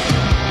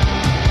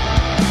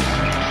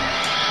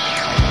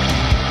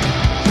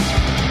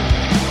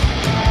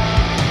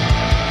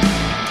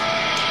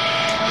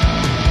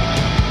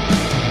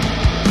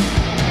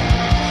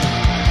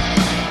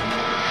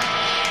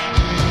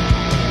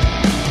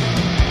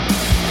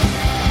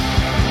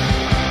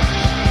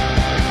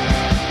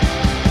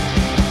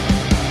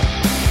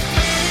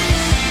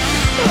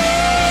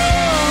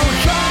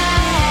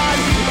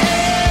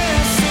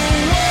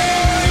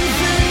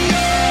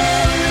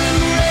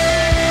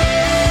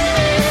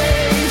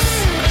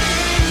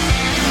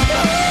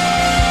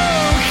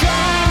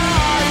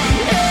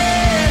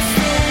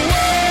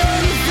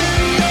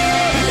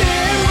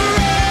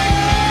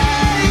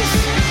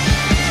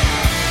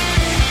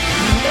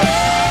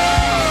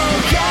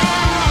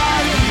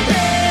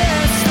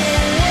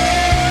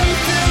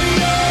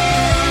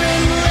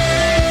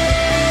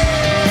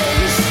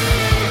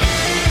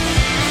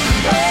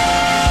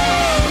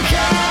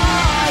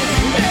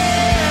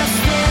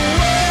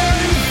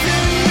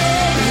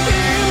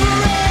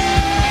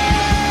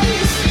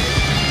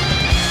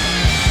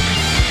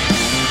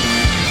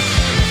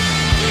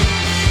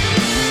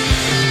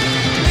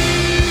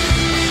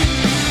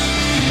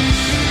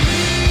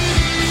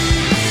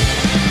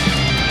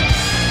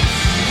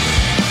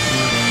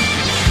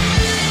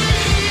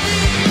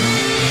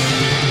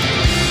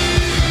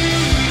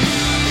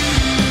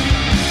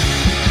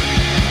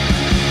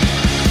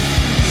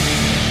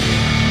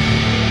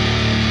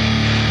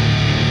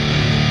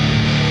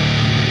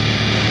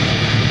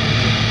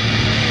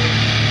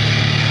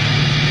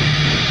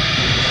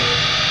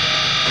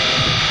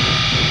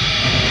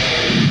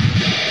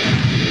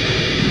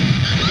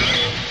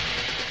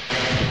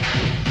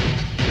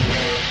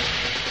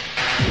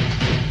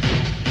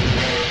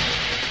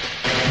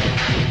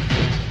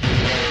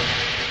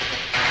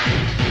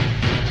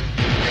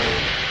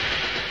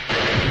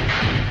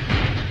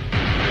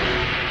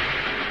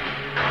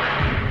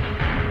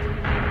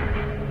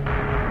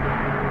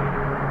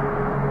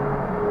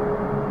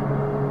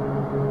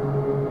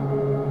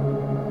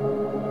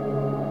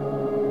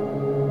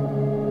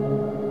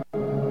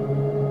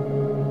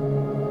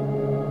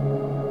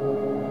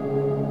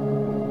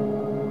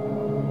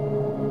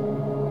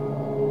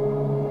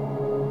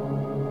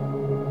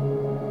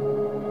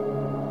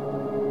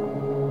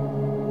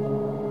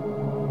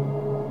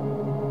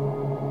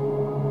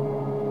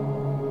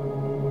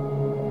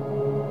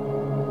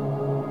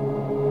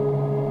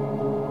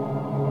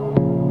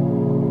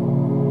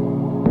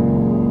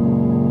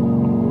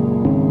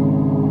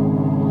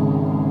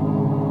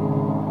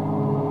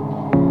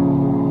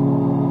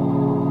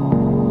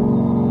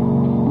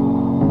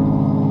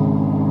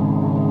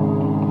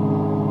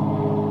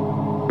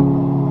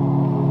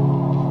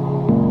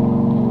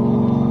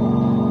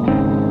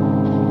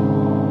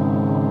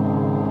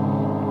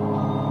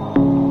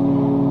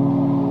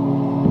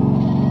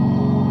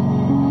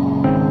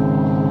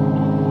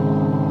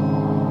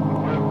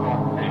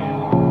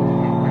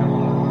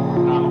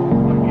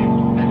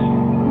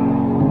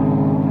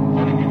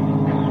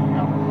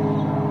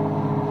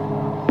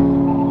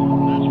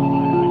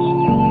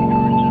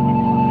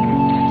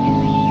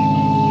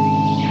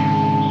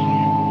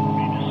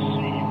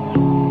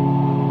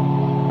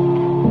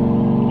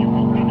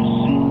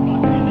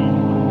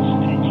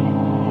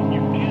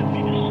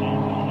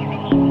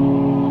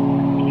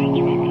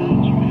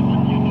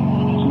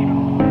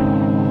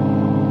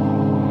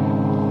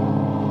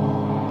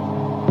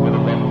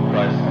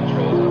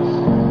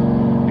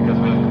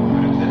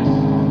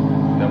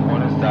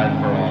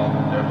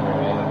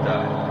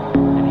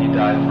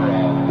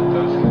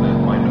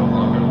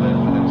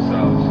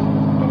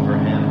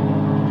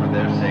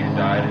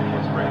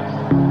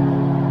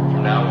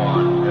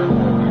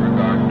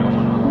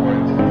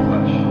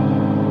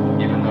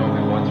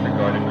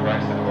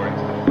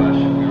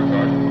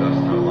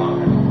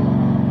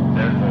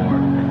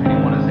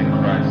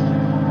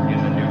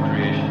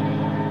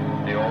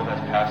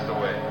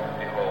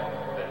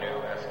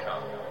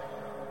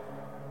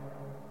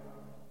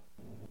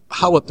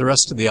 How about the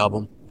rest of the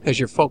album? Has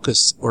your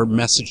focus or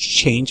message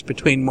changed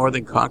between More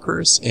Than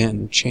Conquerors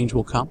and Change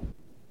Will Come?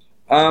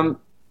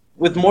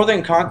 With More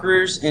Than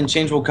Conquerors and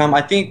Change Will Come,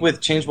 I think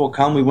with Change Will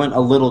Come, we went a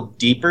little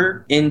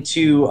deeper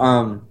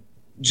into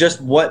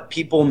just what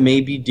people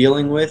may be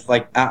dealing with,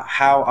 like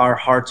how our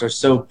hearts are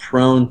so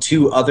prone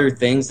to other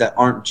things that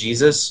aren't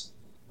Jesus.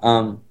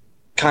 Kind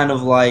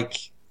of like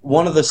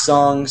one of the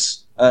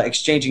songs,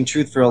 Exchanging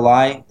Truth for a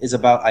Lie, is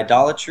about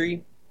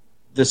idolatry.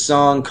 The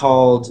song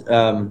called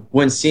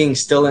When Seeing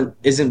Still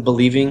Isn't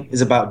Believing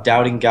is about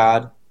doubting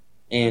God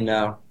and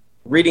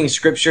reading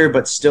scripture,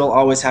 but still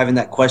always having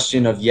that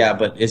question of,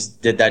 but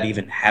did that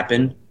even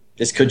happen?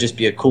 This could just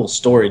be a cool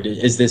story.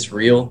 Is this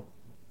real?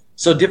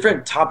 So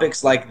different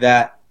topics like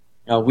that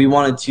we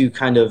wanted to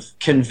kind of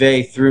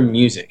convey through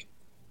music.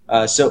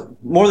 So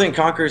More Than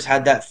Conquerors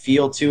had that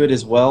feel to it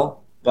as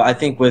well, but I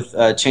think with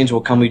Change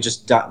Will Come, we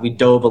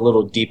dove a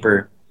little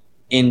deeper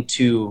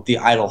into the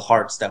idle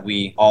hearts that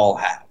we all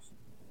have.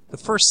 The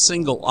first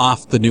single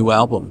off the new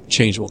album,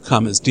 Change Will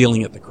Come, is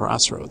Dealing at the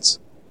Crossroads.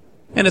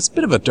 And it's a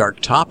bit of a dark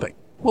topic.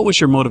 What was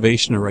your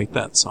motivation to write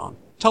that song?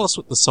 Tell us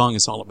what the song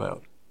is all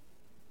about.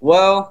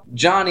 Well,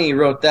 Johnny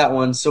wrote that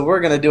one, so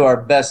we're going to do our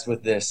best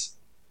with this.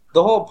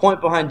 The whole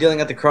point behind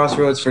Dealing at the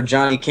Crossroads for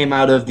Johnny came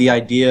out of the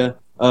idea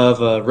of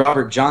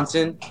Robert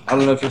Johnson. I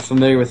don't know if you're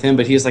familiar with him,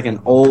 but he's like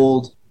an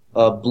old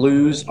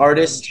blues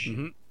artist.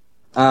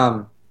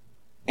 Mm-hmm.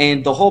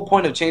 And the whole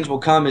point of Change Will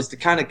Come is to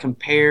kind of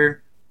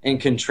compare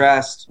and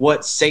contrast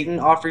what Satan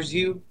offers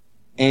you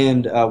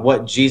and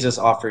what Jesus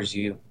offers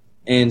you.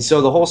 And so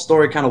the whole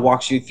story kind of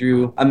walks you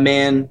through a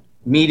man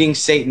meeting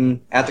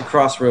Satan at the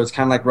crossroads,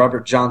 kind of like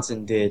Robert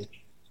Johnson did.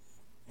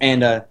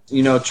 And,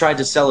 tried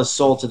to sell his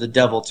soul to the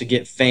devil to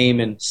get fame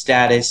and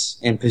status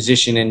and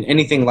position and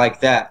anything like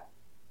that.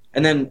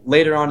 And then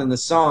later on in the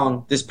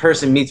song, this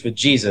person meets with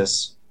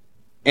Jesus.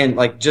 And,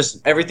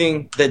 just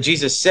everything that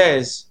Jesus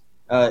says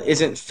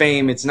isn't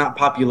fame, it's not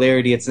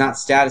popularity, it's not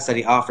status that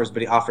he offers,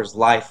 but he offers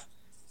life.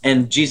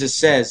 And Jesus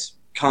says,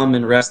 "Come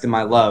and rest in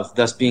my love,"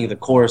 thus being the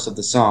chorus of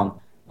the song.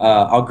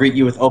 "I'll greet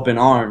you with open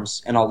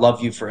arms, and I'll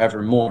love you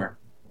forevermore."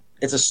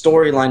 It's a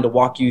storyline to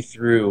walk you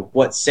through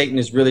what Satan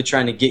is really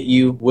trying to get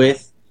you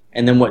with,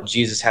 and then what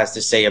Jesus has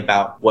to say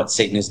about what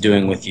Satan is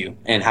doing with you,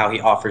 and how he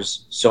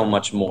offers so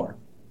much more.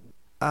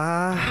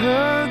 I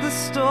heard the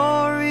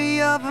story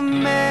of a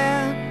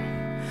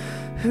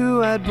man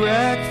who had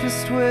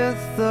breakfast with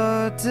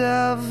the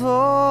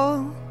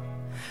devil.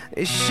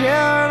 They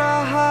shared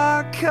a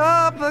hot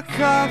cup of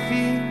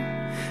coffee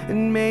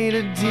and made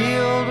a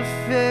deal to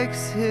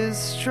fix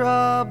his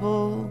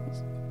troubles.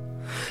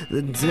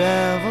 The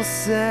devil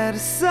said,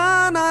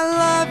 "Son, I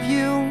love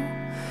you,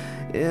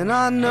 and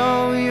I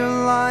know your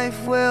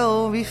life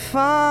will be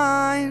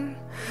fine.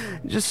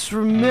 Just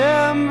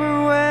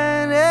remember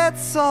when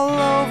it's all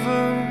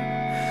over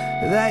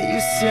that you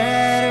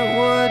said it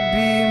would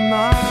be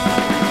mine."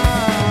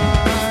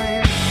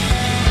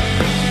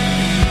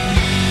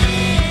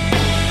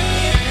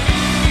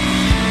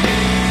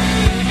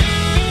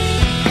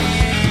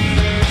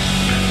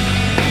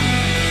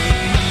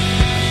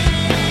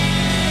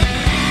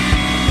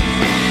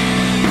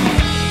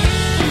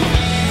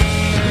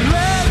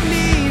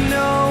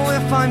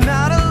 I'm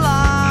out of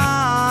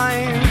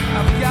line.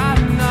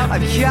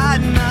 I've got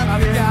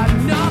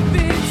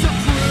nothing to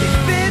prove.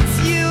 If it's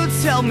you,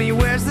 tell me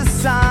where's the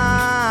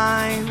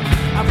sign.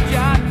 I've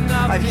got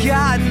nothing.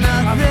 I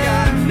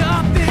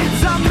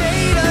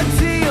made a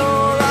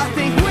deal I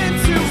think went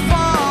too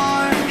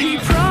far. He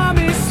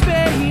promised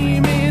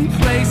fame in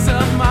place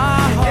of my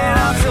heart, and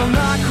I'm still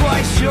not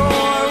quite sure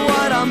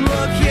what I'm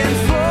looking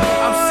for.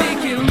 I'm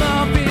seeking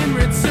love in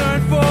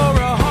return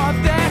for a heart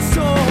that's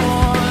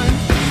torn.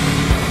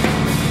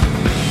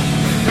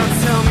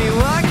 Tell me,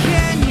 what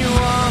can you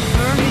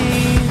offer me?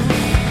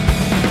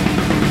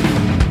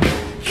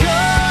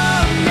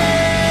 Come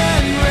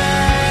and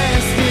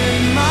rest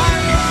in my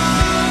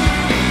love.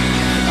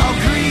 I'll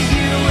greet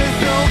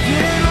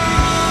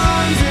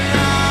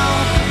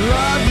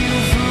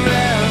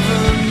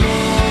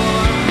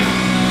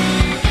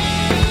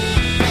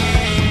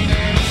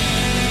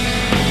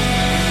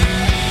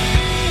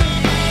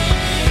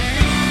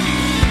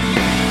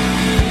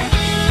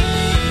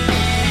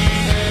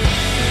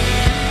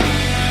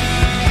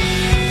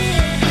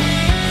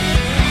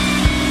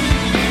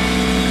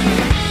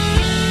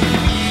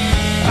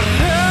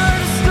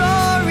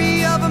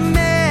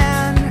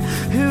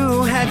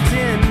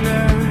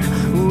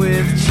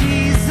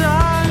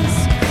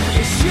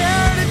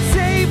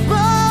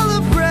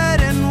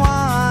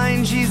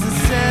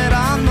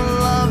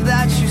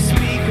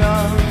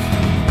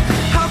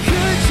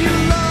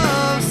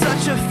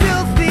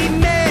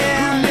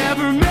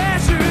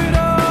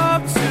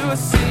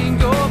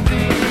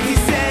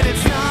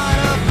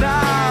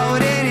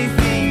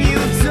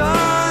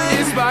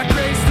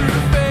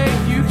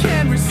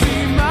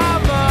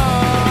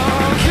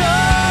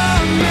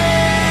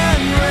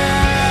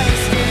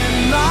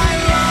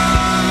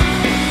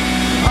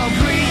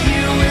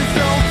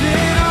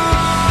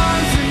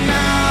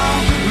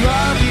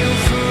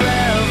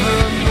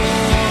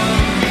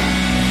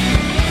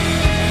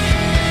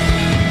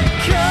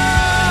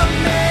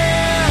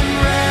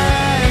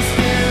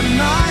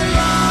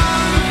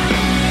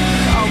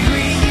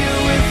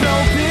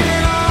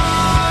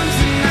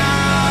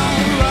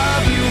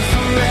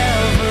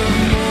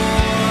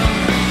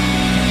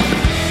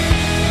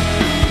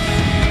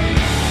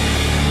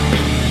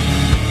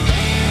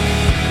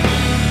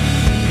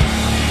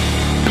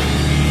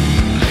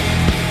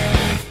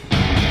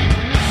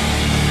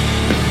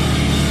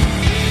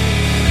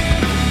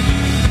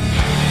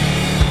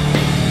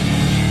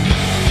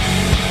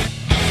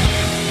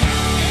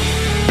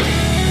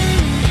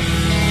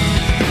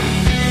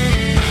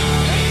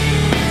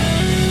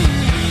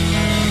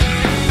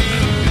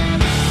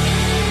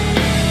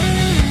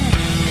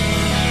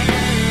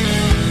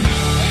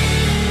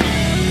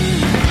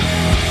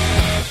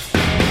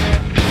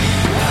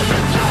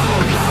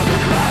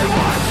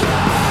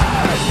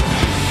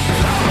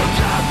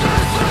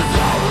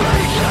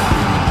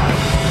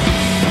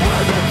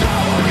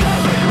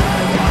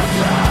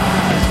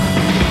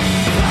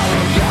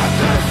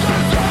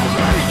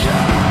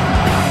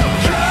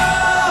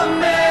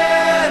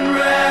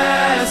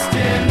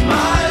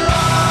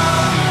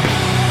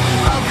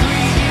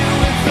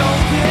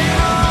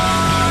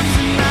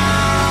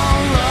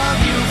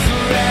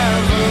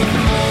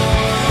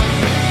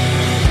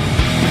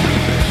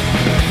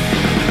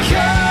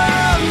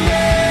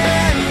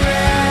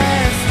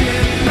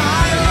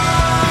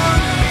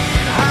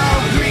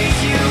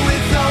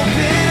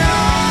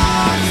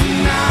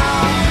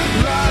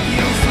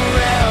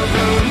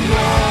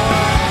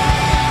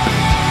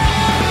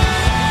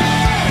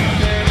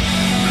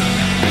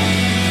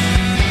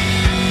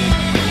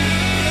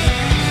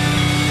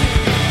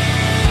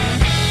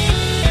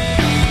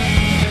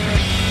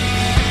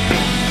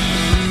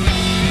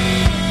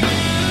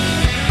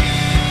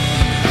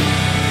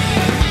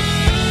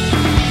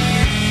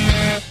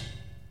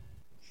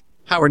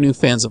How are new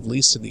fans of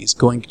Least of These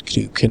going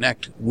to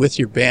connect with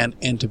your band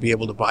and to be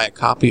able to buy a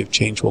copy of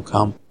Change Will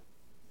Come?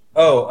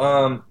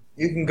 You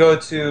can go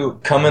to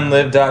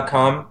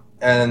comeandlive.com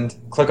and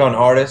click on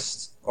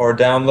artists or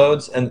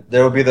downloads, and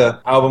there will be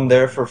the album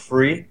there for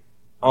free.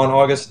 On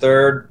August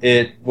 3rd,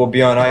 it will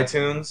be on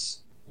iTunes.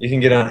 You can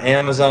get it on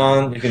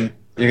Amazon. You can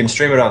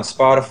stream it on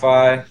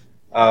Spotify.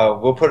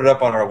 We'll put it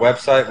up on our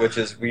website, which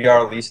is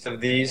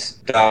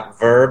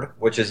weareleastofthese.verb,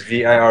 which is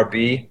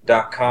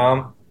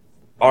virb.com.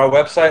 Our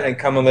website and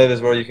Come and Live is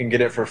where you can get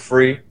it for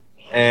free,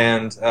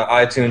 and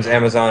iTunes,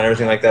 Amazon,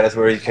 everything like that is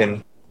where you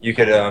could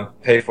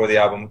pay for the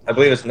album. I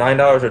believe it's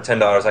 $9 or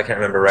 $10. I can't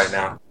remember right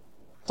now.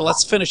 So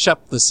let's finish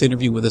up this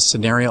interview with a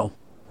scenario.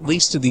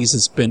 Least of These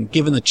has been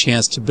given the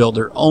chance to build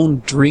their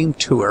own dream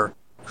tour.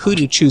 Who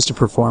do you choose to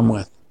perform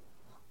with?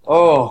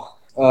 A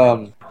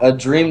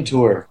dream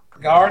tour.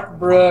 Garth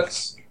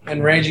Brooks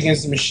and Rage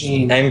Against the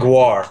Machine. And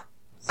Guar.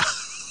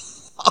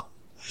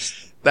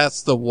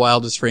 That's the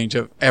wildest range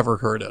I've ever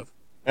heard of.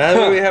 And I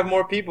think we have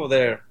more people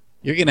there.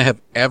 You're going to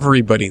have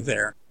everybody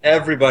there.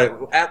 Everybody.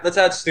 Let's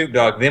add Snoop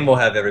Dogg, then we'll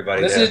have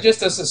everybody This there. is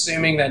just us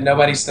assuming that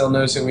nobody still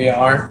knows who we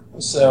are.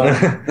 So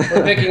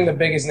we're picking the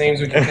biggest names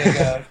we can think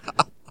of.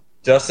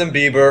 Justin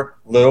Bieber,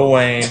 Lil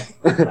Wayne,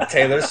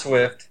 Taylor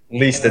Swift,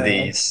 Least of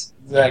These.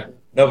 Exactly.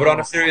 No, but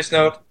on a serious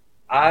note,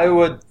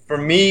 for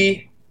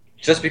me,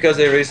 just because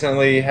they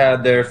recently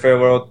had their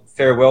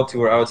farewell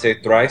tour, I would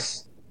say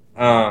Thrice.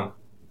 I'm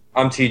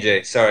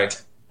TJ, sorry.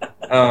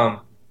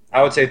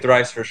 I would say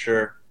Thrice for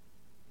sure.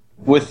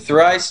 With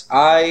Thrice,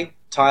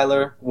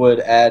 Tyler, would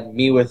add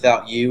Me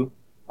Without You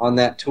on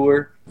that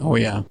tour. Oh,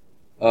 yeah.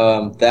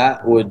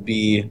 That would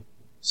be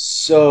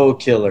so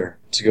killer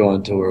to go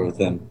on tour with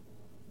them.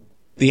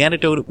 The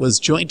Antidote was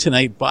joined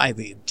tonight by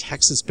the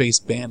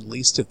Texas-based band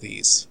Least of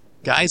These.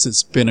 Guys,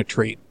 it's been a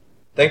treat.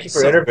 Thank you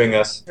for interviewing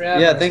us.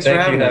 Yeah, thanks for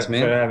having us,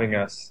 man. For having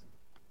us.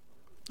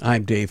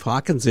 I'm Dave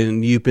Hawkins,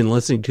 and you've been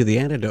listening to The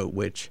Antidote,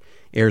 which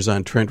airs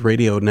on Trent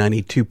Radio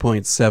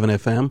 92.7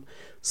 FM,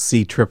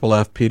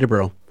 CFFF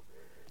Peterborough.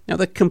 Now,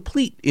 the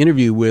complete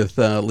interview with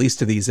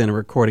Least of These and a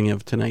recording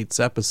of tonight's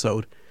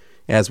episode,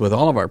 as with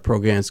all of our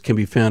programs, can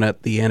be found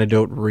at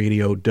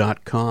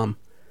theantidoteradio.com.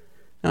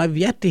 Now, I've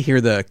yet to hear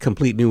the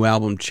complete new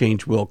album,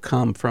 Change Will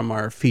Come, from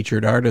our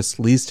featured artist,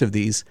 Least of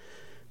These,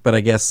 but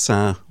I guess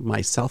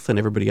myself and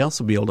everybody else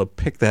will be able to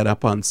pick that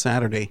up on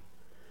Saturday.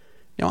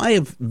 Now, I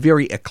have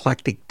very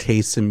eclectic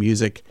tastes in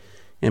music,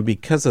 and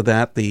because of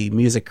that, the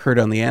music heard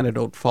on The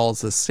Antidote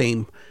follows the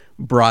same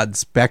broad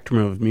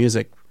spectrum of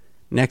music.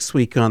 Next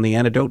week on The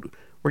Antidote,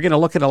 we're going to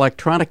look at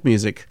electronic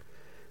music.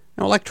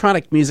 Now,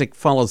 electronic music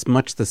follows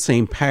much the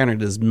same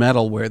pattern as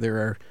metal, where there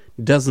are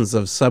dozens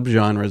of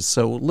subgenres,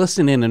 so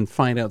listen in and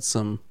find out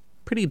some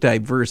pretty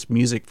diverse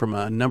music from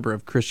a number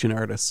of Christian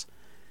artists.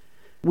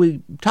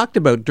 We talked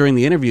about during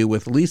the interview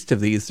with Least of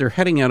These, they're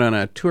heading out on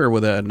a tour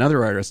with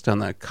another artist on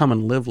the Come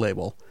and Live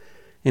label.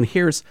 And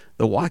here's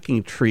The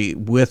Walking Tree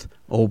with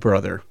Oh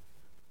Brother.